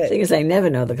love it. The thing is, I never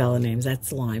know the color names.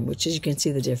 That's lime, which is you can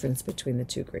see the difference between the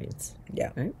two greens. Yeah.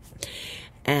 Right?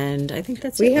 And I think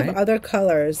that's we it, have right? other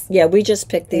colors. Yeah, we just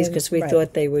picked these because we right.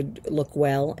 thought they would look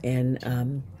well.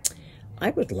 And I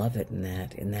would love it in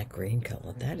that green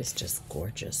color. That is just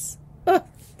gorgeous. Oh,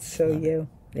 so love you.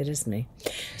 It is me.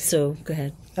 So, go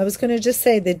ahead. I was going to just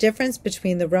say the difference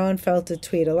between the Rowan felted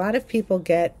tweed. A lot of people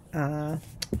get, I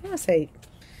want to say,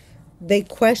 they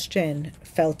question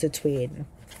felted tweed.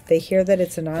 They hear that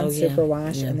it's a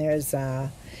non-superwash and there's,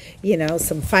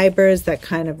 some fibers that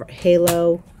kind of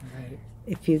halo. Right.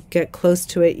 If you get close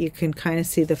to it, you can kind of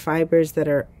see the fibers that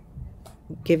are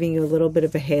giving you a little bit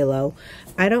of a halo.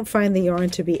 I don't find the yarn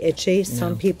to be itchy.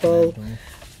 Some people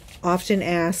often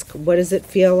ask, what does it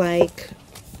feel like?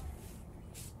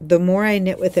 The more I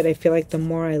knit with it, I feel like the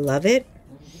more I love it.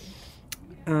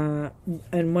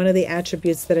 And one of the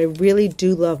attributes that I really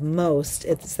do love most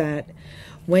is that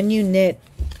when you knit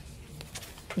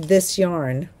this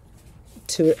yarn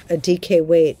to a DK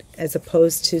weight as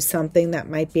opposed to something that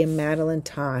might be a Madeline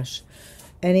Tosh,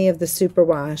 any of the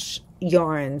superwash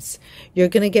yarns, you're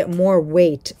going to get more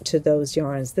weight to those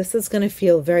yarns. This is going to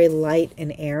feel very light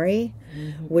and airy,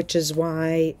 which is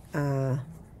why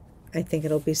I think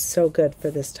it'll be so good for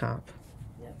this top.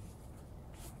 Yep.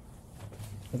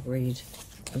 Agreed.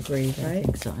 Right? I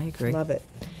think so. I agree. Love it.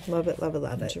 Love it, love it,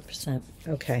 love 100%. it. 100%.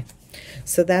 Okay.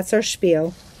 So that's our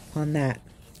spiel on that.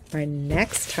 Our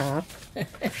next top.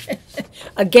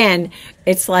 Again,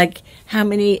 it's like how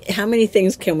many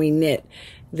things can we knit?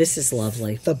 This is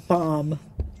lovely. The bomb.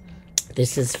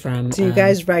 This is from... Do you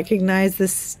guys recognize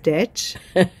this stitch?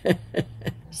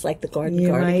 It's like the garden you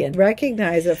cardigan. You might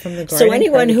recognize it from the garden So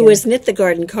anyone cardigan. who has knit the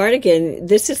garden cardigan,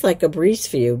 this is like a breeze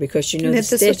for you because you know the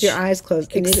stitch. Knit this with your eyes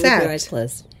closed. You knit it with your eyes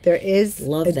closed. There is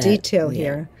a detail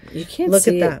here. You can't Look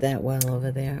see at it that well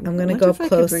over there. I'm going to go up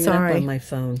close. I could bring it up on my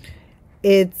phone.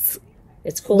 It's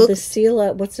called the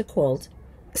Stella. What's it called?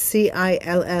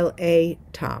 Cilla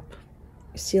top.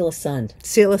 Stella Sun.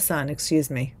 Stella Sun, excuse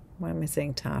me. Why am I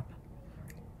saying top?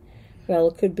 Well,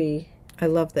 it could be. I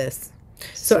love this.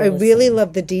 So I really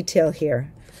love the detail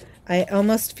here. I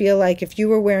almost feel like if you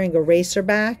were wearing a racer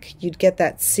back, you'd get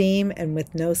that seam, and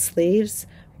with no sleeves,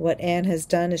 what Anne has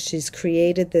done is she's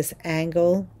created this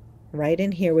angle right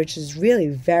in here, which is really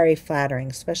very flattering,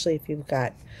 especially if you've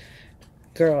got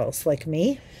girls like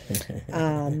me.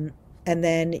 And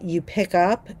then you pick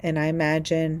up, and I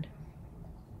imagine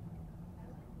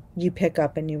you pick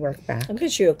up and you work back. I'm going to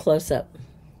show you a close-up.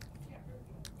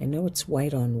 I know it's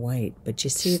white on white, but you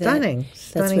see Stunning. That's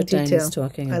Stunning what detail. Dina's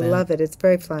talking about. I love it. It's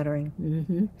very flattering.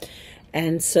 Mm-hmm.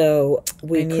 And so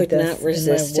we could not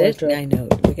resist it. I know.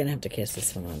 We're going to have to cast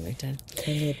this one on, right, Dan?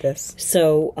 I need this.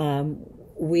 So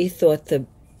we thought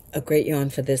a great yarn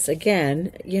for this,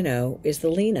 again, is the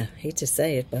Lina. I hate to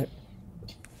say it, but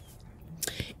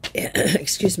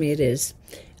excuse me, it is.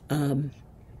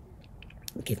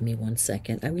 Give me 1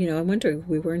 second. I wonder,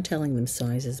 we weren't telling them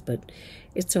sizes, but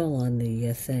it's all on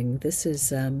the thing. This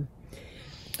is a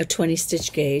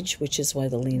 20-stitch gauge, which is why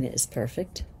the Lina is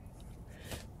perfect.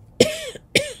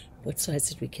 What size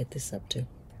did we get this up to?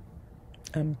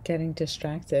 I'm getting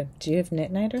distracted. Do you have knit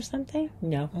night or something?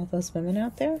 No. All those women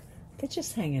out there? They're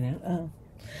just hanging out.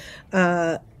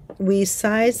 Oh. We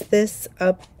sized this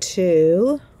up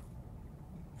to...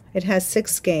 It has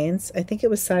 6 skeins. I think it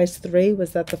was size 3.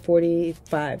 Was that the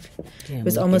 45? Yeah, it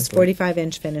was almost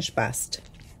 45-inch finished bust.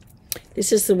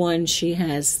 This is the one. She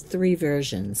has 3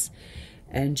 versions.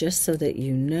 And just so that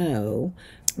you know...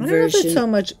 I don't know if it's so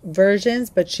much versions,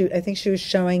 but I think she was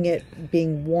showing it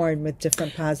being worn with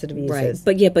different positive uses.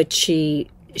 Right. But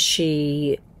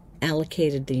she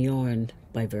allocated the yarn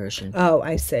by version. Oh,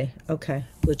 I see. Okay.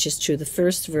 Which is true. The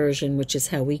first version, which is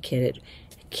how we kitted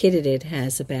it,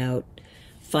 has about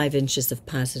 5 inches of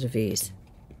positive ease.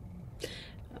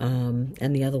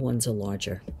 And the other ones are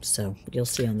larger. So you'll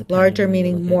see on the pattern. Larger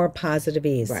meaning more positive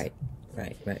ease. Right.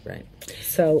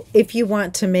 So if you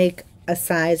want to make a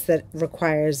size that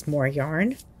requires more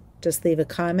yarn, just leave a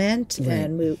comment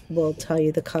and we will tell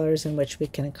you the colors in which we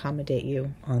can accommodate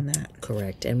you on that.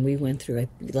 Correct. And we went through,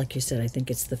 like you said, I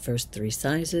think it's the first 3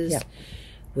 sizes. Yep.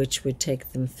 Which would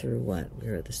take them through what?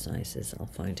 Where are the sizes? I'll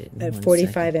find it in 1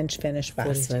 45-inch finished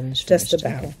bust. 45-inch just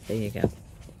about. Okay. There you go.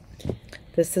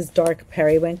 This is dark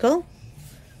periwinkle,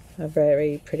 a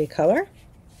very pretty color.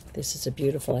 This is a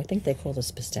beautiful, I think they call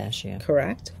this pistachio.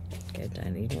 Correct. Okay,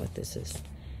 Dina, you know what this is.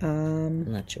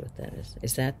 I'm not sure what that is.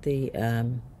 Is that the... I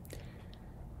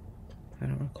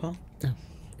don't recall. Oh,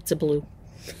 it's a blue.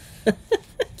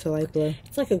 It's a light blue.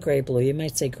 It's like a gray blue. You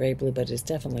might say gray blue, but it's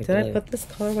definitely blue. Did I put this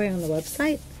colorway on the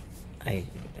website?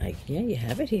 Yeah, you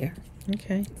have it here.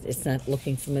 Okay. It's not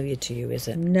looking familiar to you, is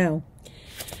it? No.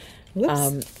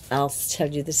 Whoops. I'll tell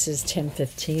you, this is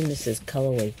 1015. This is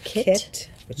colorway kit.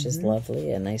 Which is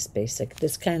lovely, a nice basic.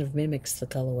 This kind of mimics the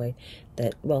colorway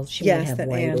that, she might have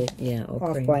white or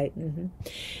off cream. White. Mm-hmm.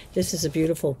 This is a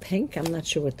beautiful pink. I'm not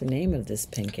sure what the name of this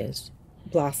pink is.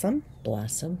 Blossom.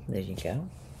 There you go.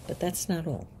 But that's not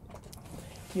all.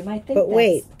 You might think But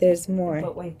wait, there's more.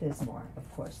 But wait, there's more,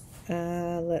 of course.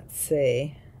 Let's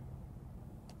see.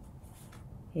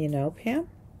 You know, Pam?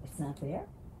 It's not there?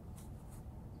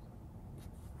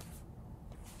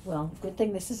 Well, good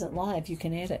thing this isn't live. You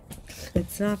can add it.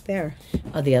 It's not there.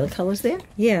 Are the other colors there?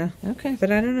 Yeah. Okay.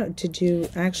 But I don't know. Did you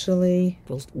actually...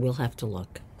 We'll have to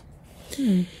look.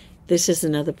 This is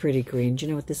another pretty green. Do you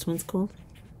know what this one's called?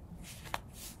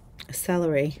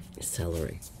 Celery.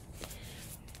 Celery.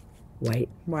 White.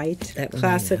 White. That one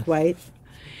Classic I know. white.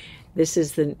 This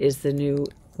is the new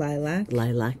Lilac.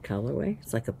 lilac colorway.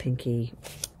 It's like a pinky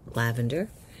lavender.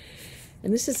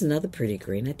 And this is another pretty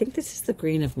green. I think this is the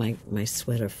green of my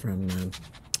sweater from...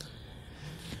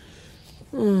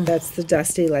 That's the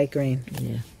dusty light green.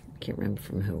 Yeah, I can't remember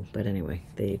from who. But anyway,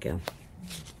 there you go.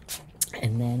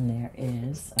 And then there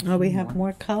is... Oh, we have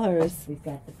more colors. We've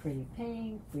got the pretty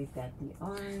pink. We've got the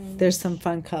orange. There's some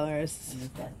fun colors. And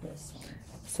we've got this one.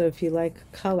 So if you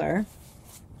like color,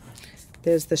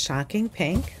 there's the shocking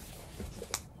pink.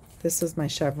 This was my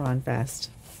chevron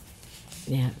vest.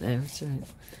 Yeah, that's right.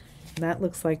 That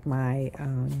looks like my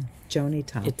Joni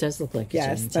top. It does look like a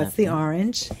Yes, Joni that's top, the right?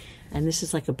 orange. And this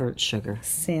is like a burnt sugar.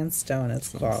 Sandstone, it's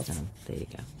called. Sandstone. There you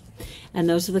go. And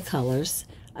those are the colors.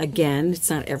 Again, it's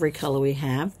not every color we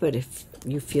have, but if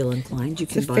you feel inclined, you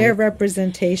It's can a buy fair it.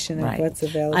 representation of Right. what's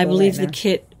available. I believe right the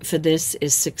kit for this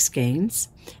is 6 skeins,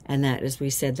 and that, as we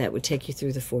said, that would take you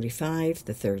through the 45,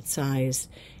 the third size,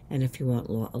 and if you want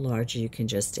a larger, you can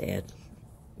just add,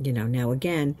 now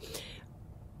again,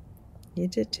 You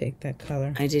did take that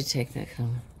color. I did take that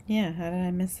color. Yeah, how did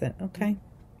I miss it? Okay.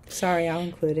 Sorry, I'll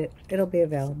include it. It'll be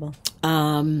available.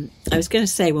 I was going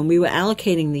to say, when we were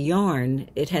allocating the yarn,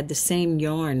 it had the same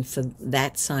yarn for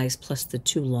that size plus the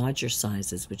 2 larger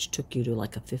sizes, which took you to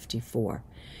like a 54.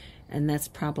 And that's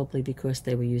probably because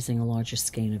they were using a larger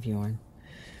skein of yarn.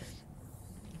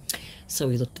 So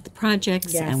we looked at the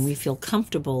projects, Yes. and we feel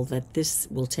comfortable that this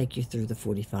will take you through the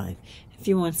 45. If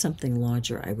you want something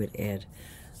larger, I would add,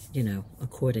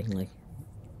 accordingly.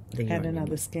 The Add yarn you another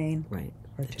need. skein. Right,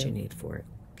 or that 2. you need for it.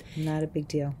 Not a big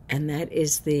deal. And that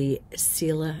is the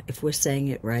Sylphe, if we're saying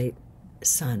it right,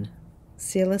 Sun.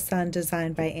 Sela Sun,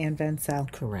 designed by Anne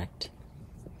Vencel. Correct.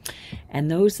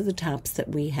 And those are the tops that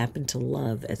we happen to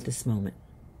love at this moment.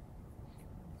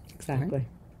 Exactly. Right?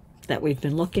 That we've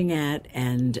been looking at,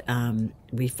 and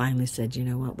we finally said, you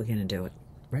know what, we're going to do it.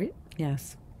 Right?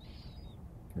 Yes.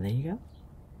 And there you go.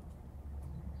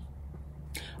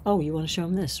 Oh, you want to show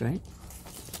them this, right?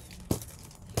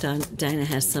 Dina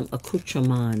has some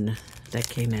accoutrement that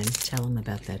came in. Tell them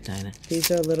about that, Dina.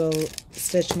 These are little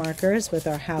stitch markers with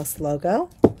our house logo.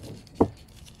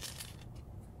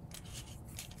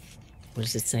 What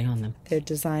does it say on them? They're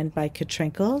designed by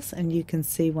Katrinkles, and you can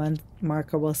see one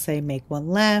marker will say make one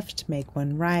left, make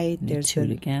one right. Knit 2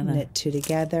 together. Knit 2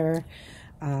 together.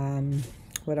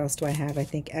 What else do I have? I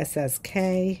think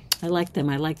SSK. I like them.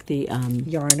 I like the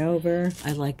Yarn over.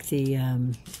 I like the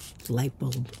light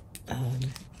bulb.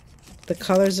 The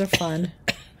colors are fun.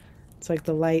 It's like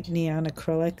the light neon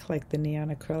acrylic, like the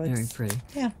neon acrylics. Very pretty.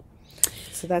 Yeah.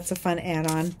 So that's a fun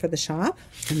add-on for the shop.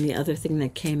 And the other thing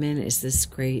that came in is this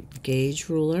great gauge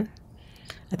ruler.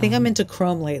 I think I'm into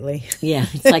chrome lately. Yeah,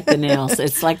 it's like the nails.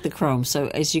 It's like the chrome. So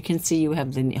as you can see, you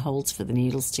have the holes for the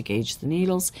needles to gauge the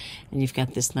needles, and you've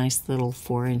got this nice little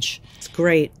 4-inch It's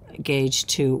great. gauge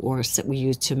we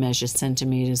use to measure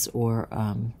centimeters or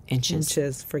inches.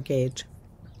 Inches for gauge.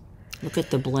 Look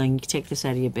at the bling. You take this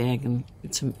out of your bag and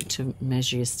to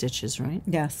measure your stitches, right?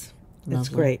 Yes. It's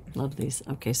Lovely. great. Love these.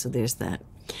 Okay, so there's that.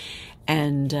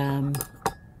 And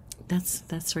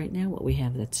that's right now what we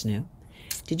have that's new.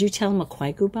 Did you tell them a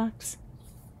Kwaigu box?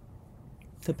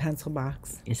 The pencil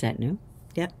box. Is that new?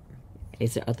 Yep.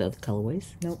 Is there other colorways?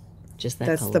 Nope. Just that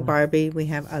That's colorway? the Barbie. We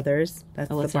have others.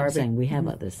 That's Oh, the that's what I'm Barbie. saying. We have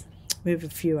others. We have a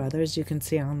few others you can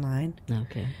see online.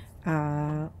 Okay.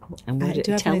 And And I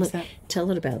do have tell an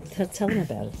them about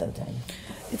it though, Dina.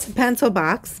 It's a pencil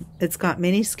box. It's got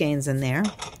mini skeins in there.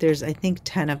 There's, I think,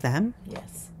 10 of them.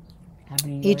 Yes. How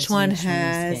many Each yards in one mini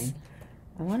has, skein?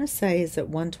 I want to say, is it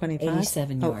 125?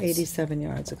 87 Oh, yards. 87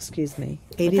 yards, excuse me.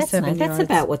 But 87 that's yards. That's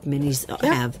about what minis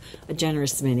have, a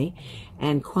generous mini.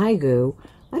 And Kwaigu,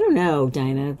 I don't know,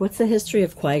 Dinah, what's the history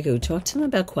of Kwaigu? Talk to them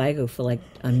about Kwaigu for like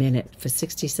a minute, for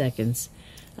 60 seconds,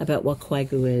 about what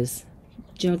Kwaigu is.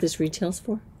 Do you know what this retails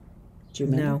for? Do you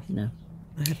remember? No.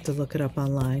 I have to look it up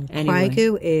online. Anyway.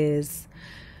 Kwaigu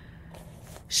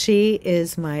she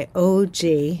is my OG,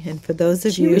 and for those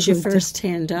of She you was your who first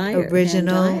hand dyer.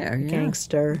 original hand dyer, yeah.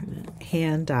 gangster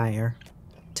hand dyer.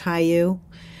 Tayu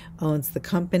owns the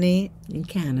company. In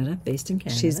Canada, based in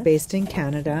Canada. She's based in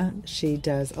Canada. She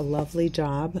does a lovely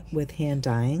job with hand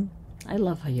dyeing. I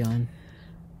love her yarn.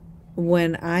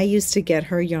 When I used to get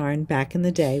her yarn back in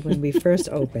the day when we first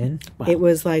opened, it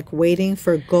was like waiting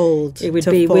for gold. It would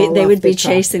to be fall they off would the be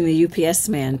truck. chasing the UPS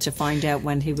man to find out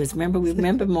when he was.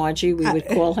 Remember Margie? We would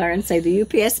call her and say the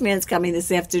UPS man's coming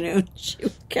this afternoon. She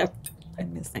kept. I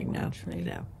know.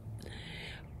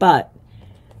 But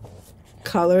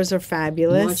colors are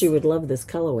fabulous. Margie would love this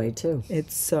colorway too.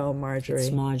 It's so Marjorie. It's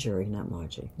Marjorie, not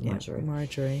Margie. Marjorie. Yeah,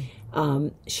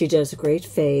 Marjorie. She does great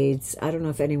fades. I don't know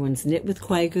if anyone's knit with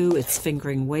Quaigu. It's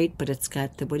fingering weight, but it's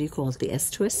got the, what do you call it, the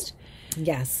S twist,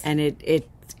 Yes. and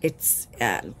it's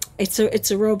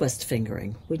a robust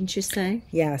fingering, wouldn't you say?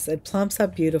 Yes, it plumps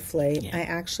up beautifully. Yeah. I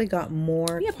actually got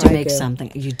more. You have to make Quaigu.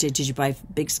 something. You did? Did you buy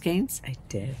big skeins? I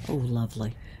did. Oh,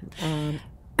 lovely.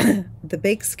 The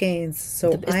big skeins. So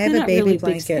Isn't I have a that baby really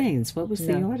blanket. Big skeins? What was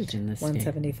the yardage in this?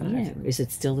 175. Yeah. Is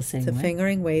it still the same It's a way?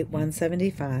 fingering weight,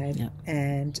 175. Yeah.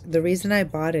 And the reason I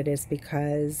bought it is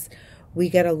because we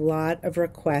get a lot of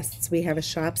requests. We have a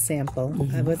shop sample.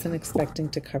 I wasn't expecting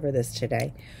to cover this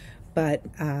today, but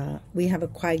we have a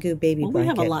Quaigu baby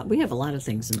blanket. We have a lot of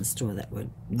things in the store that would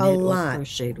knit A or lot.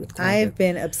 crocheted with Quaigu. I've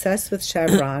been obsessed with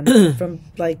chevron from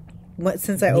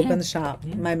since I opened the shop.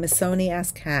 Yeah. My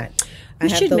Missoni-esque hat. We I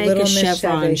have should the make little a Miss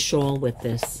chevron Chevy. shawl with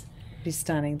this. Be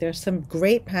stunning. There's some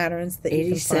great patterns that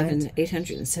you can find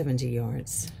 870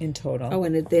 yards. in total. Oh,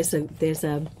 and there's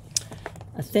a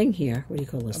thing here. What do you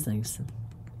call those things?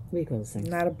 What do you call those things?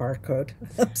 Not a barcode.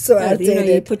 I'm so You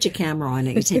outdated. put your camera on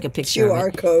it. You take a picture QR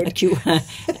of it. code.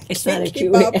 It's not a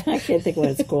keep QR. up. I can't think what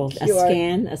it's called. A QR.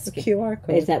 scan. A QR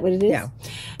code. Is that what it is? Yeah.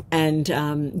 And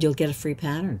you'll get a free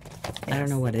pattern. I don't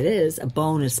know what it is. A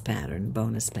bonus pattern.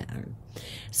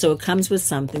 So it comes with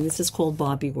something. This is called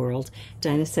Bobby World.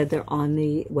 Dina said they're on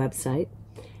the website.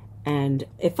 And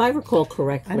if I recall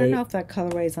correctly, I don't know if that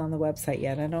colorway is on the website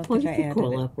yet. I don't think I you can added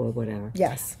call it. up or whatever.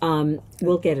 Yes.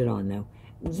 We'll get it on though.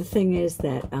 The thing is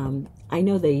that I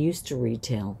know they used to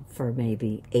retail for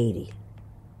maybe 80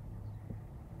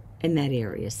 in that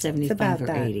area, 75 about or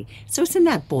that. 80. So it's in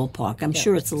that ballpark. I'm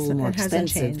sure it's a little more it hasn't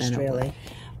expensive changed, than it really. was.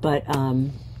 But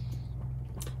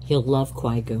you'll love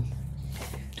Quaigu.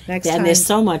 Next And time. there's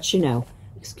so much,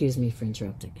 excuse me for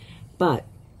interrupting, but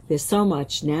there's so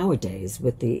much nowadays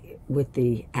with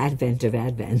the advent of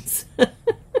advents,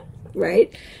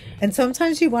 right? And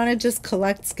sometimes you want to just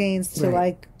collect skeins to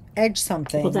Right. edge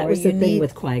something. Well, that or was the you thing need-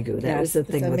 with Quaigu. That was the Yes,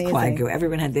 thing it's with amazing. Quaigu.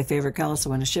 Everyone had their favorite color, so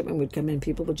when a shipment would come in,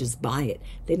 people would just buy it.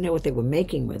 They didn't know what they were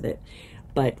making with it.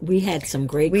 But we had some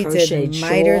great We crocheted did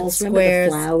mitered shawls.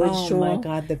 squares. Remember the flowered Oh shawl my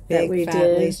God, the that big we fat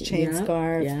did? lace chain Yeah,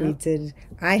 scarf. yeah. We did.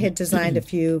 I had designed a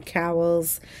few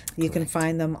cowls. You can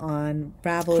find them on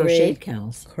Ravelry. Crocheted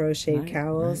cowls. Crocheted Right,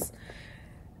 cowls.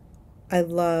 I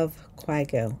love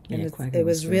Quaigu. Yeah, And Quaigu it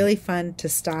was was great. really fun to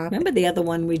stop. Remember the other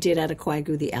one we did out of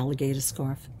Quaigu, the alligator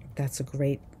scarf? That's a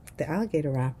great. The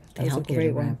alligator wrap. That The was a alligator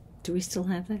great wrap. one. Do we still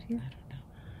have that here?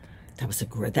 That was a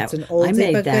great. It's an I oldie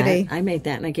made but that. goodie. I made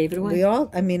that and I gave it away.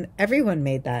 Everyone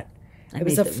made that. It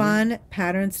was made a the- fun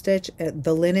pattern stitch,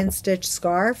 the linen stitch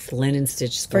scarf. The linen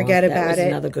stitch scarf. Forget that about was it.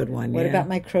 Another good one. What yeah. about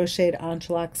my crocheted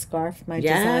entrelac scarf? My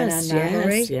Yes, design on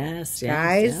Ravelry. yes,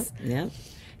 Guys. Yep.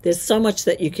 There's so much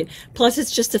that you can. Plus,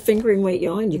 it's just a fingering weight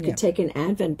yarn. You could take an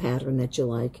advent pattern that you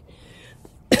like.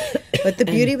 But the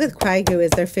beauty with Quaigu is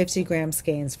they're 50-gram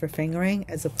skeins for fingering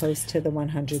as opposed to the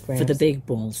 100 grams. For the big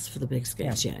balls, for the big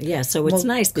skeins, yeah. So it's We'll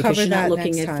nice because cover you're not that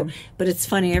looking next at. time. But it's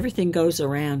funny, everything goes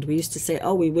around. We used to say,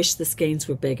 "Oh, we wish the skeins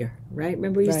were bigger," right?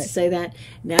 Remember we used Right. to say that.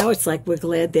 Now it's like we're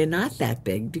glad they're not that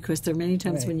big because there are many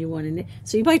times Right. when you want to knit,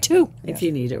 so you buy two if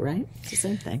you need it, right? It's the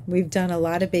same thing. We've done a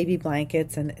lot of baby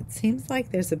blankets, and it seems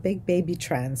like there's a big baby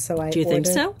trend. So I Do you think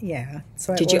so? Yeah.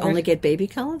 So Did you only get baby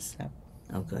colors? No.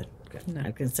 Oh, good. I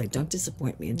was going to say, don't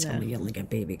disappoint me and tell me you only get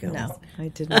baby colors. No, I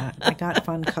did not. I got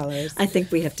fun colors. I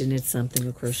think we have to knit something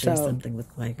or crochet So, something with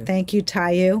Quaigu. Thank you,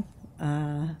 Tayu.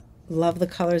 Love the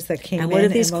colors that came in. And what are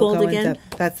these we'll called go again?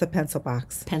 That's the pencil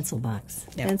box. Pencil box.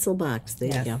 Yeah. Pencil box. There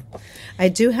Yes. you go. I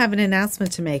do have an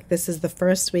announcement to make. This is the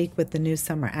first week with the new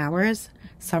summer hours.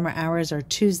 Summer hours are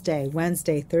Tuesday,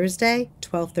 Wednesday, Thursday,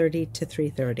 12:30 to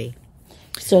 3:30.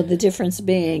 So the difference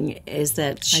being is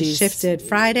that I she's shifted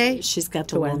Friday. She's got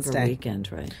to the longer Wednesday. weekend,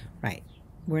 right? Right.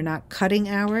 We're not cutting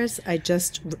hours. I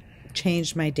just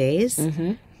changed my days.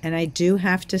 Mm-hmm. And I do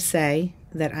have to say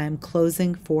that I'm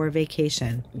closing for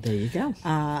vacation. There you go.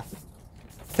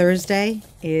 Thursday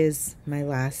is my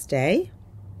last day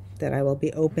that I will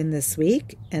be open this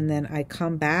week. And then I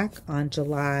come back on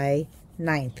July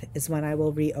 9th is when I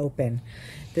will reopen.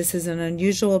 This is an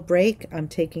unusual break. I'm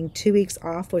taking 2 weeks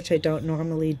off, which I don't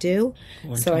normally do.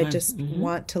 So I just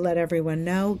want to let everyone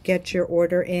know, get your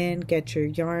order in, get your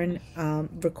yarn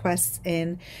requests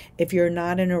in. If you're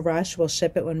not in a rush, we'll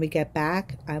ship it when we get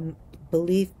back. I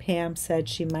believe Pam said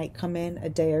she might come in a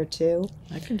day or two.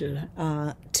 I can do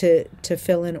that. To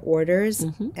fill in orders,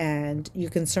 and you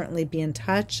can certainly be in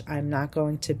touch. I'm not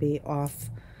going to be off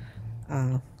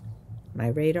my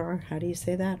radar. How do you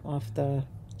say that? Off the...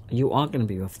 You are going to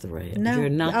be off the radar. No, You're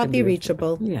not I'll going to be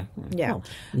reachable. Yeah. Yeah. Well,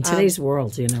 in today's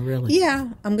world, really. Yeah,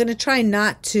 I'm going to try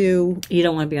not to... You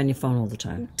don't want to be on your phone all the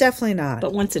time. Definitely not.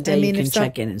 But once a day you can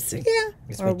check in and see. Yeah.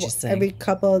 Is or what you say. Every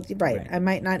couple... Right. I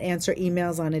might not answer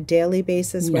emails on a daily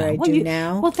basis where I do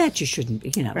now. Well, that you shouldn't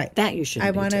be. Right. That you shouldn't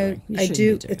I want to... I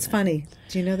do... It's funny.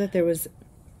 Do you know that there was...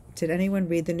 Did anyone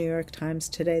read the New York Times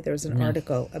today? There was an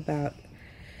article about...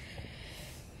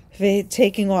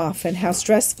 taking off and how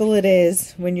stressful it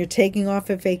is when you're taking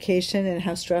off at vacation, and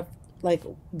how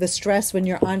the stress when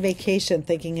you're on vacation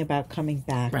thinking about coming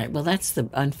back. Right. Well, that's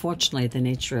unfortunately the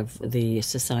nature of the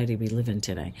society we live in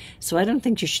today. So I don't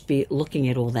think you should be looking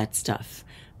at all that stuff,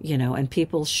 and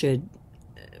people should,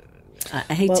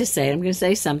 I hate to say it, I'm going to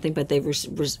say something, but they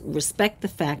respect the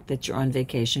fact that you're on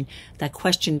vacation. That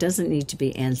question doesn't need to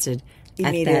be answered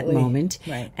at that moment.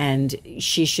 Right. And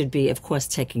she should be, of course,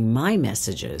 taking my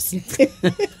messages. Because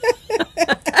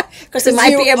it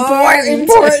might be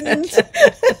important.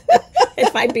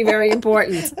 It might be very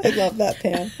important. I love that,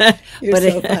 Pam. You're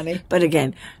so funny. But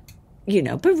again,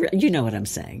 but you know what I'm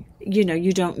saying.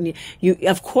 You don't need,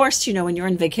 of course, when you're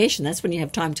on vacation, that's when you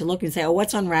have time to look and say, oh,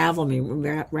 what's on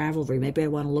Ravelry? Maybe I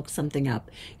want to look something up.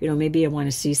 Maybe I want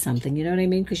to see something. You know what I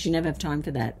mean? Because you never have time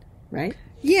for that, right?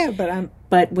 Yeah,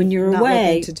 but when you're not away,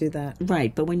 looking to do that.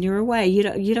 Right? But when you're away, you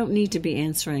don't need to be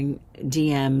answering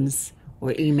DMs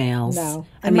or emails. No,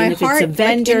 I mean, if it's a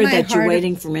vendor that you're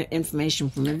waiting for information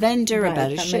from a vendor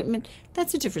about a shipment,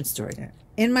 that's a different story. Yeah.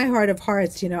 In my heart of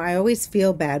hearts, I always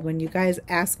feel bad when you guys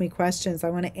ask me questions.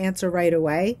 I want to answer right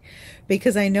away,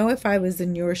 because I know if I was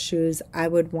in your shoes, I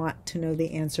would want to know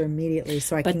the answer immediately,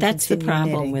 so I can continue knitting. But that's the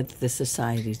problem with the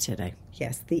society today.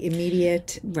 Yes, the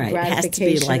immediate gratification. It has to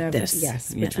be like this.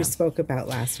 Yes, which we spoke about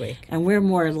last week. And we're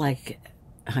more like,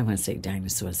 I want to say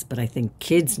dinosaurs, but I think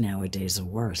kids nowadays are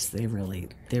worse. They're really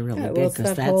big,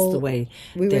 because that's the way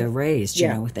they're raised.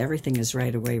 With everything is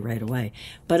right away.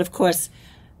 But of course,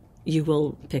 you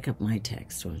will pick up my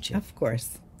text, won't you? Of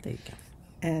course. There you go.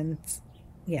 And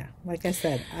yeah, like I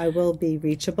said, I will be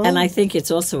reachable. And I think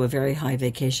it's also a very high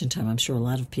vacation time. I'm sure a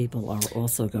lot of people are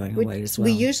also going away as well.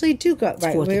 We usually do go,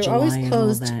 right. We're always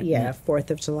closed. Yeah, 4th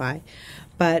of July.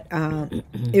 But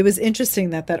it was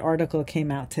interesting that article came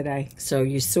out today. So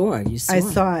you saw. I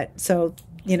saw it. So,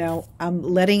 I'm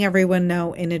letting everyone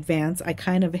know in advance. I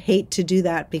kind of hate to do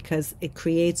that because it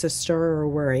creates a stir or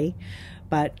worry.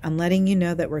 But I'm letting you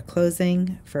know that we're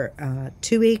closing for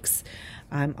 2 weeks.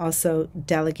 I'm also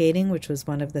delegating, which was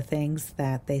one of the things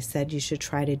that they said you should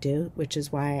try to do, which is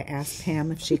why I asked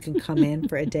Pam if she can come in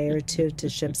for a day or two to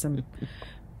ship some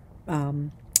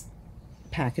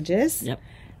packages. Yep.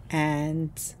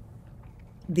 And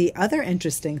the other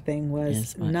interesting thing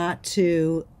was not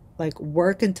to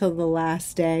work until the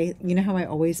last day. You know how I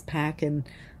always pack and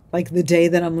the day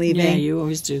that I'm leaving? Yeah, you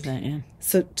always do that, yeah.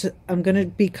 So I'm going to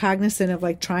be cognizant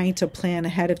of trying to plan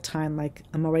ahead of time.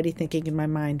 I'm already thinking in my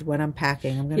mind what I'm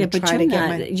packing. I'm going to try to get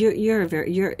my...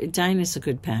 Dina's a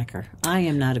good packer. I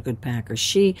am not a good packer.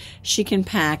 She can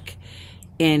pack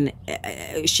in,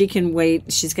 she can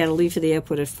wait. She's got to leave for the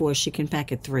airport at 4. She can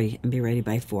pack at 3 and be ready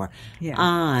by 4. Yeah.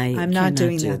 I'm not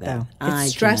doing that though.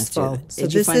 It's stressful. So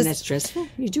Did you find that stressful?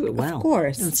 You do it well. Of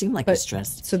course. It doesn't seem like it's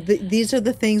stressed. So these are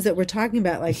the things that we're talking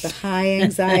about, the high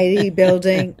anxiety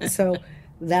building. So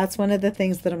that's one of the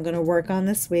things that I'm going to work on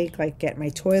this week, get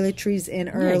my toiletries in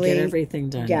early. Get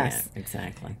everything done. Yes. Yeah,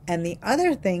 exactly. And the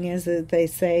other thing is that they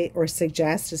say or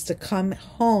suggest is to come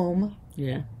home.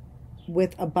 Yeah.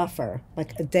 With a buffer,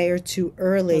 a day or two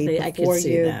early before I could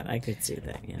see that. I could see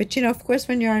that. Yeah. But of course,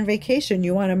 when you're on vacation,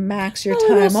 you want to max your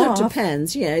time off. It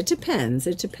depends. Yeah, it depends.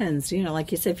 It depends.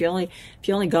 Like you said, if you're only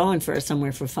going for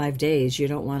somewhere for 5 days, you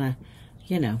don't want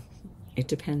to. It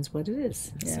depends what it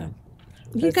is. Yeah. So.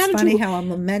 It's funny how I'm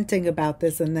lamenting about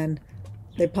this, and then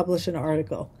they publish an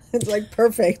article. It's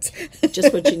perfect.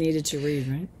 Just what you needed to read,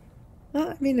 right?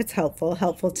 Well, it's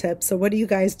helpful tips. So what do you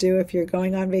guys do if you're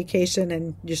going on vacation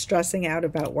and you're stressing out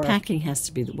about work? Packing has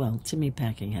to be to me,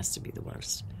 packing has to be the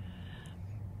worst.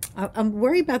 I'm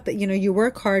worried about that. You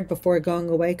work hard before going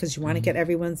away because you want to get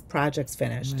everyone's projects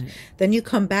finished. Right. Then you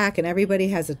come back and everybody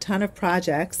has a ton of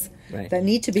projects that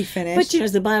need to be finished.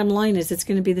 But the bottom line is it's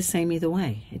going to be the same either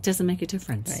way. It doesn't make a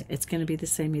difference. Right. It's going to be the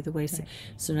same either way.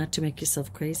 So not to make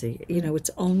yourself crazy. It's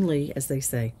only, as they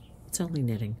say, it's only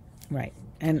knitting. Right.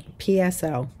 And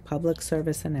PSO, public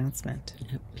service announcement.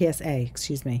 Yep. PSA,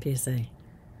 excuse me. PSA.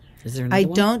 Is there another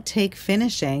one? don't take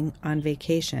finishing on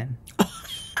vacation.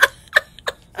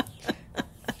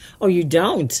 Oh, you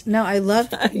don't? No, I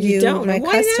love you, don't? my Why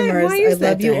not? customers. Why is I that,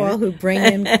 love you Dina? all who bring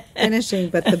in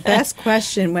finishing. But the best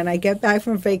question when I get back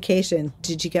from vacation,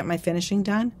 did you get my finishing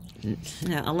done?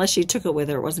 No, unless you took it with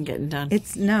her, it wasn't getting done.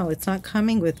 It's not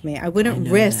coming with me. I wouldn't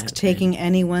risk taking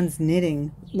anyone's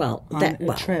knitting on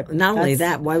a trip. Not only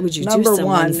that, why would you do number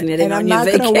someone's one, knitting and on I'm your not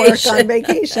vacation? going to work on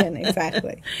vacation.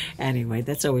 Exactly. Anyway,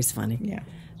 that's always funny. Yeah.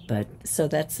 But so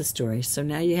that's the story. So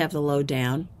now you have the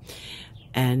lowdown,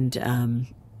 and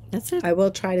that's it. I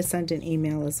will try to send an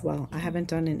email as well. I haven't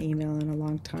done an email in a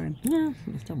long time. No,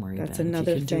 don't worry about it. That's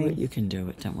another thing. You can do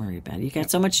it. Don't worry about it. You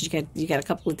got so much. You got a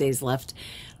couple of days left.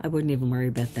 I wouldn't even worry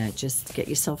about that. Just get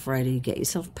yourself ready. Get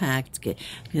yourself packed.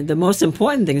 The most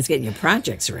important thing is getting your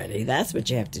projects ready. That's what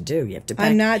you have to do. You have to.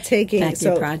 I'm not taking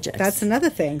your projects. That's another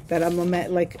thing that I'm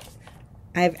like.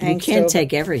 I have angst. You can't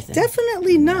take everything.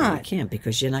 Definitely not. You can't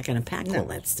because you're not going to pack all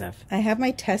that stuff. I have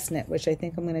my test knit, which I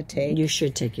think I'm going to take. You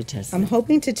should take your test. I'm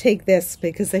hoping to take this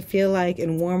because I feel like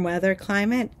in warm weather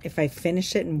climate, if I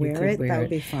finish it and wear it, that would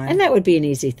be fun. And that would be an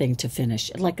easy thing to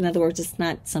finish. Like, in other words, it's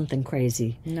not something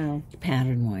crazy. No.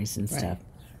 Pattern-wise and stuff.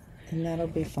 And that'll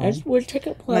be fun. We'll take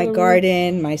up my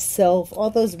Garden, my Sylphe,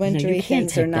 all those wintry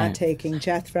things are not that. taking.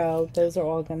 Jethro, those are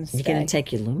all going to stay. You're going to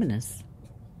take your Luminos.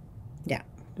 Yeah.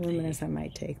 Luminos I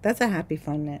might take. That's a happy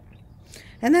fun knit.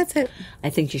 And that's it. I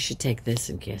think you should take this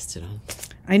and cast it on.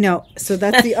 I know. So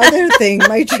that's the other thing.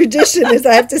 My tradition is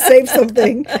I have to save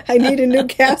something. I need a new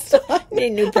cast on. Need a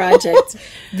new project.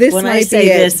 When I say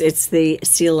this, it's the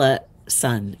Stella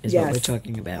Sun is what we're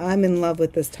talking about. I'm in love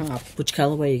with this top. Which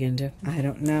colorway are you going to do? I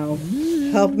don't know.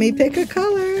 Help me pick a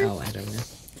color. Oh, I don't know.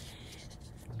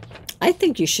 I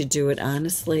think you should do it,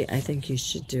 honestly. I think you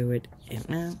should do it.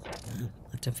 Well, I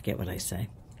have to forget what I say.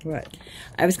 What?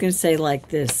 I was going to say like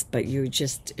this, but you're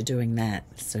just doing that.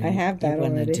 So I have that you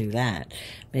want already. to do that.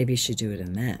 Maybe you should do it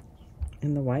in that.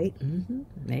 In the white? Mm-hmm.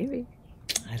 Maybe.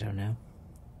 I don't know.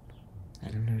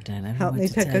 Dina. Help me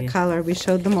pick a color. We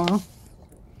showed them all.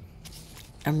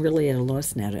 I'm really at a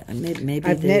loss now. Maybe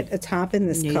I've knit a top in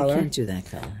this color. You can't do that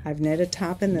color. I've knit a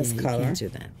top in this color. You can't do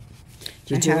that.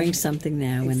 You're doing something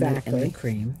now in the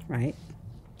cream. Right.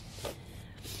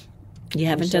 You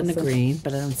haven't done the green,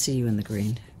 but I don't see you in the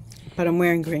green. But I'm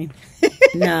wearing green.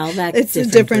 No, that's it's a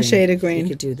different shade of green.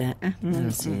 You could do that. I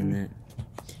don't see you in that.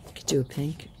 You could do a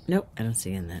pink. Nope, I don't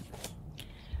see you in that.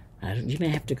 You may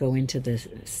have to go into the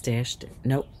stashed.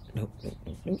 Nope.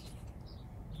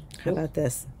 How about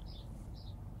this?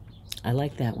 I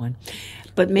like that one.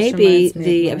 But maybe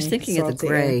I was thinking of the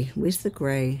gray. Air. Where's the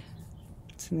gray?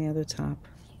 It's in the other top.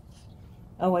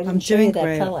 Oh, I didn't show you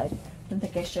that color. I don't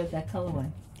think I showed that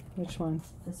colorway. Which one?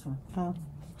 This one. Oh.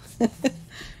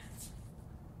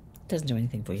 Doesn't do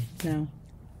anything for you. No.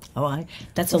 Oh,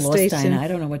 that's a lost, Dina. I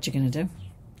don't know what you're going to do.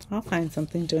 I'll find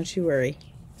something. Don't you worry.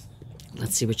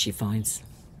 Let's see what she finds.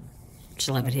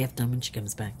 She'll have it half done when she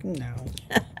comes back. No.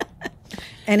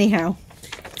 Anyhow.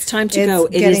 It's time to go.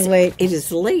 It's getting late. It is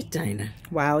late, Dina.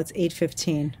 Wow, it's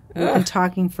 8:15. We've been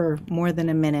talking for more than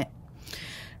a minute.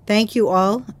 Thank you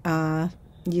all.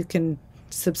 You can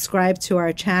subscribe to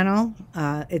our channel.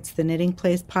 It's the Knitting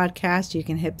Place podcast. You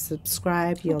can hit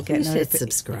subscribe. You'll get notifications. Hit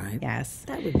subscribe. Yes.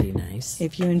 That would be nice.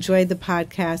 If you enjoyed the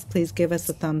podcast, please give us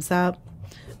a thumbs up.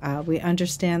 We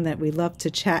understand that we love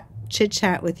to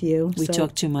chit-chat with you. We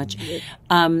talk too much.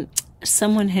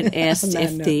 Someone had asked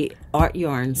if the art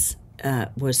yarns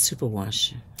was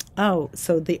superwash. Oh,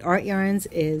 so the art yarns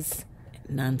is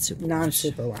non-superwash.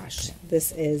 Non-superwash.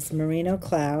 This is Merino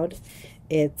Cloud.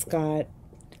 It's got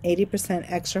 80%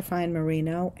 extra fine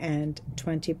merino and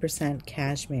 20%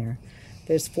 cashmere.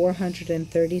 There's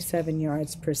 437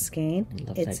 yards per skein.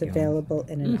 It's available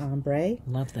in an ombre.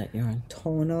 Love that yarn.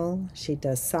 Tonal. She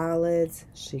does solids.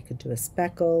 She could do a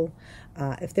speckle.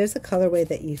 If there's a colorway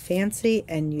that you fancy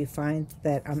and you find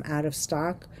that I'm out of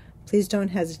stock, please don't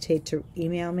hesitate to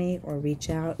email me or reach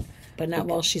out. But not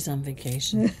while she's on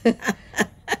vacation.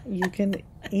 You can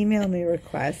email me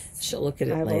requests. She'll look at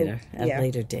it later, at a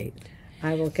later date.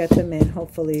 I will get them in,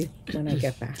 hopefully, when I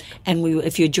get back. And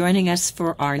if you're joining us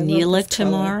for our Nila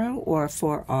tomorrow or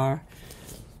for our,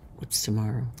 what's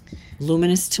tomorrow?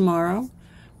 Luminous tomorrow,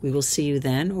 we will see you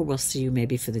then, or we'll see you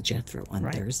maybe for the Jethro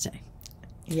on Thursday.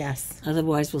 Yes.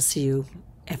 Otherwise, we'll see you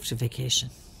after vacation.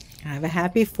 Have a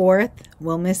happy 4th.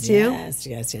 We'll miss you. Yes,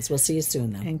 yes, yes. We'll see you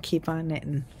soon, though. And keep on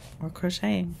knitting or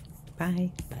crocheting. Bye.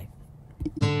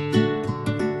 Bye.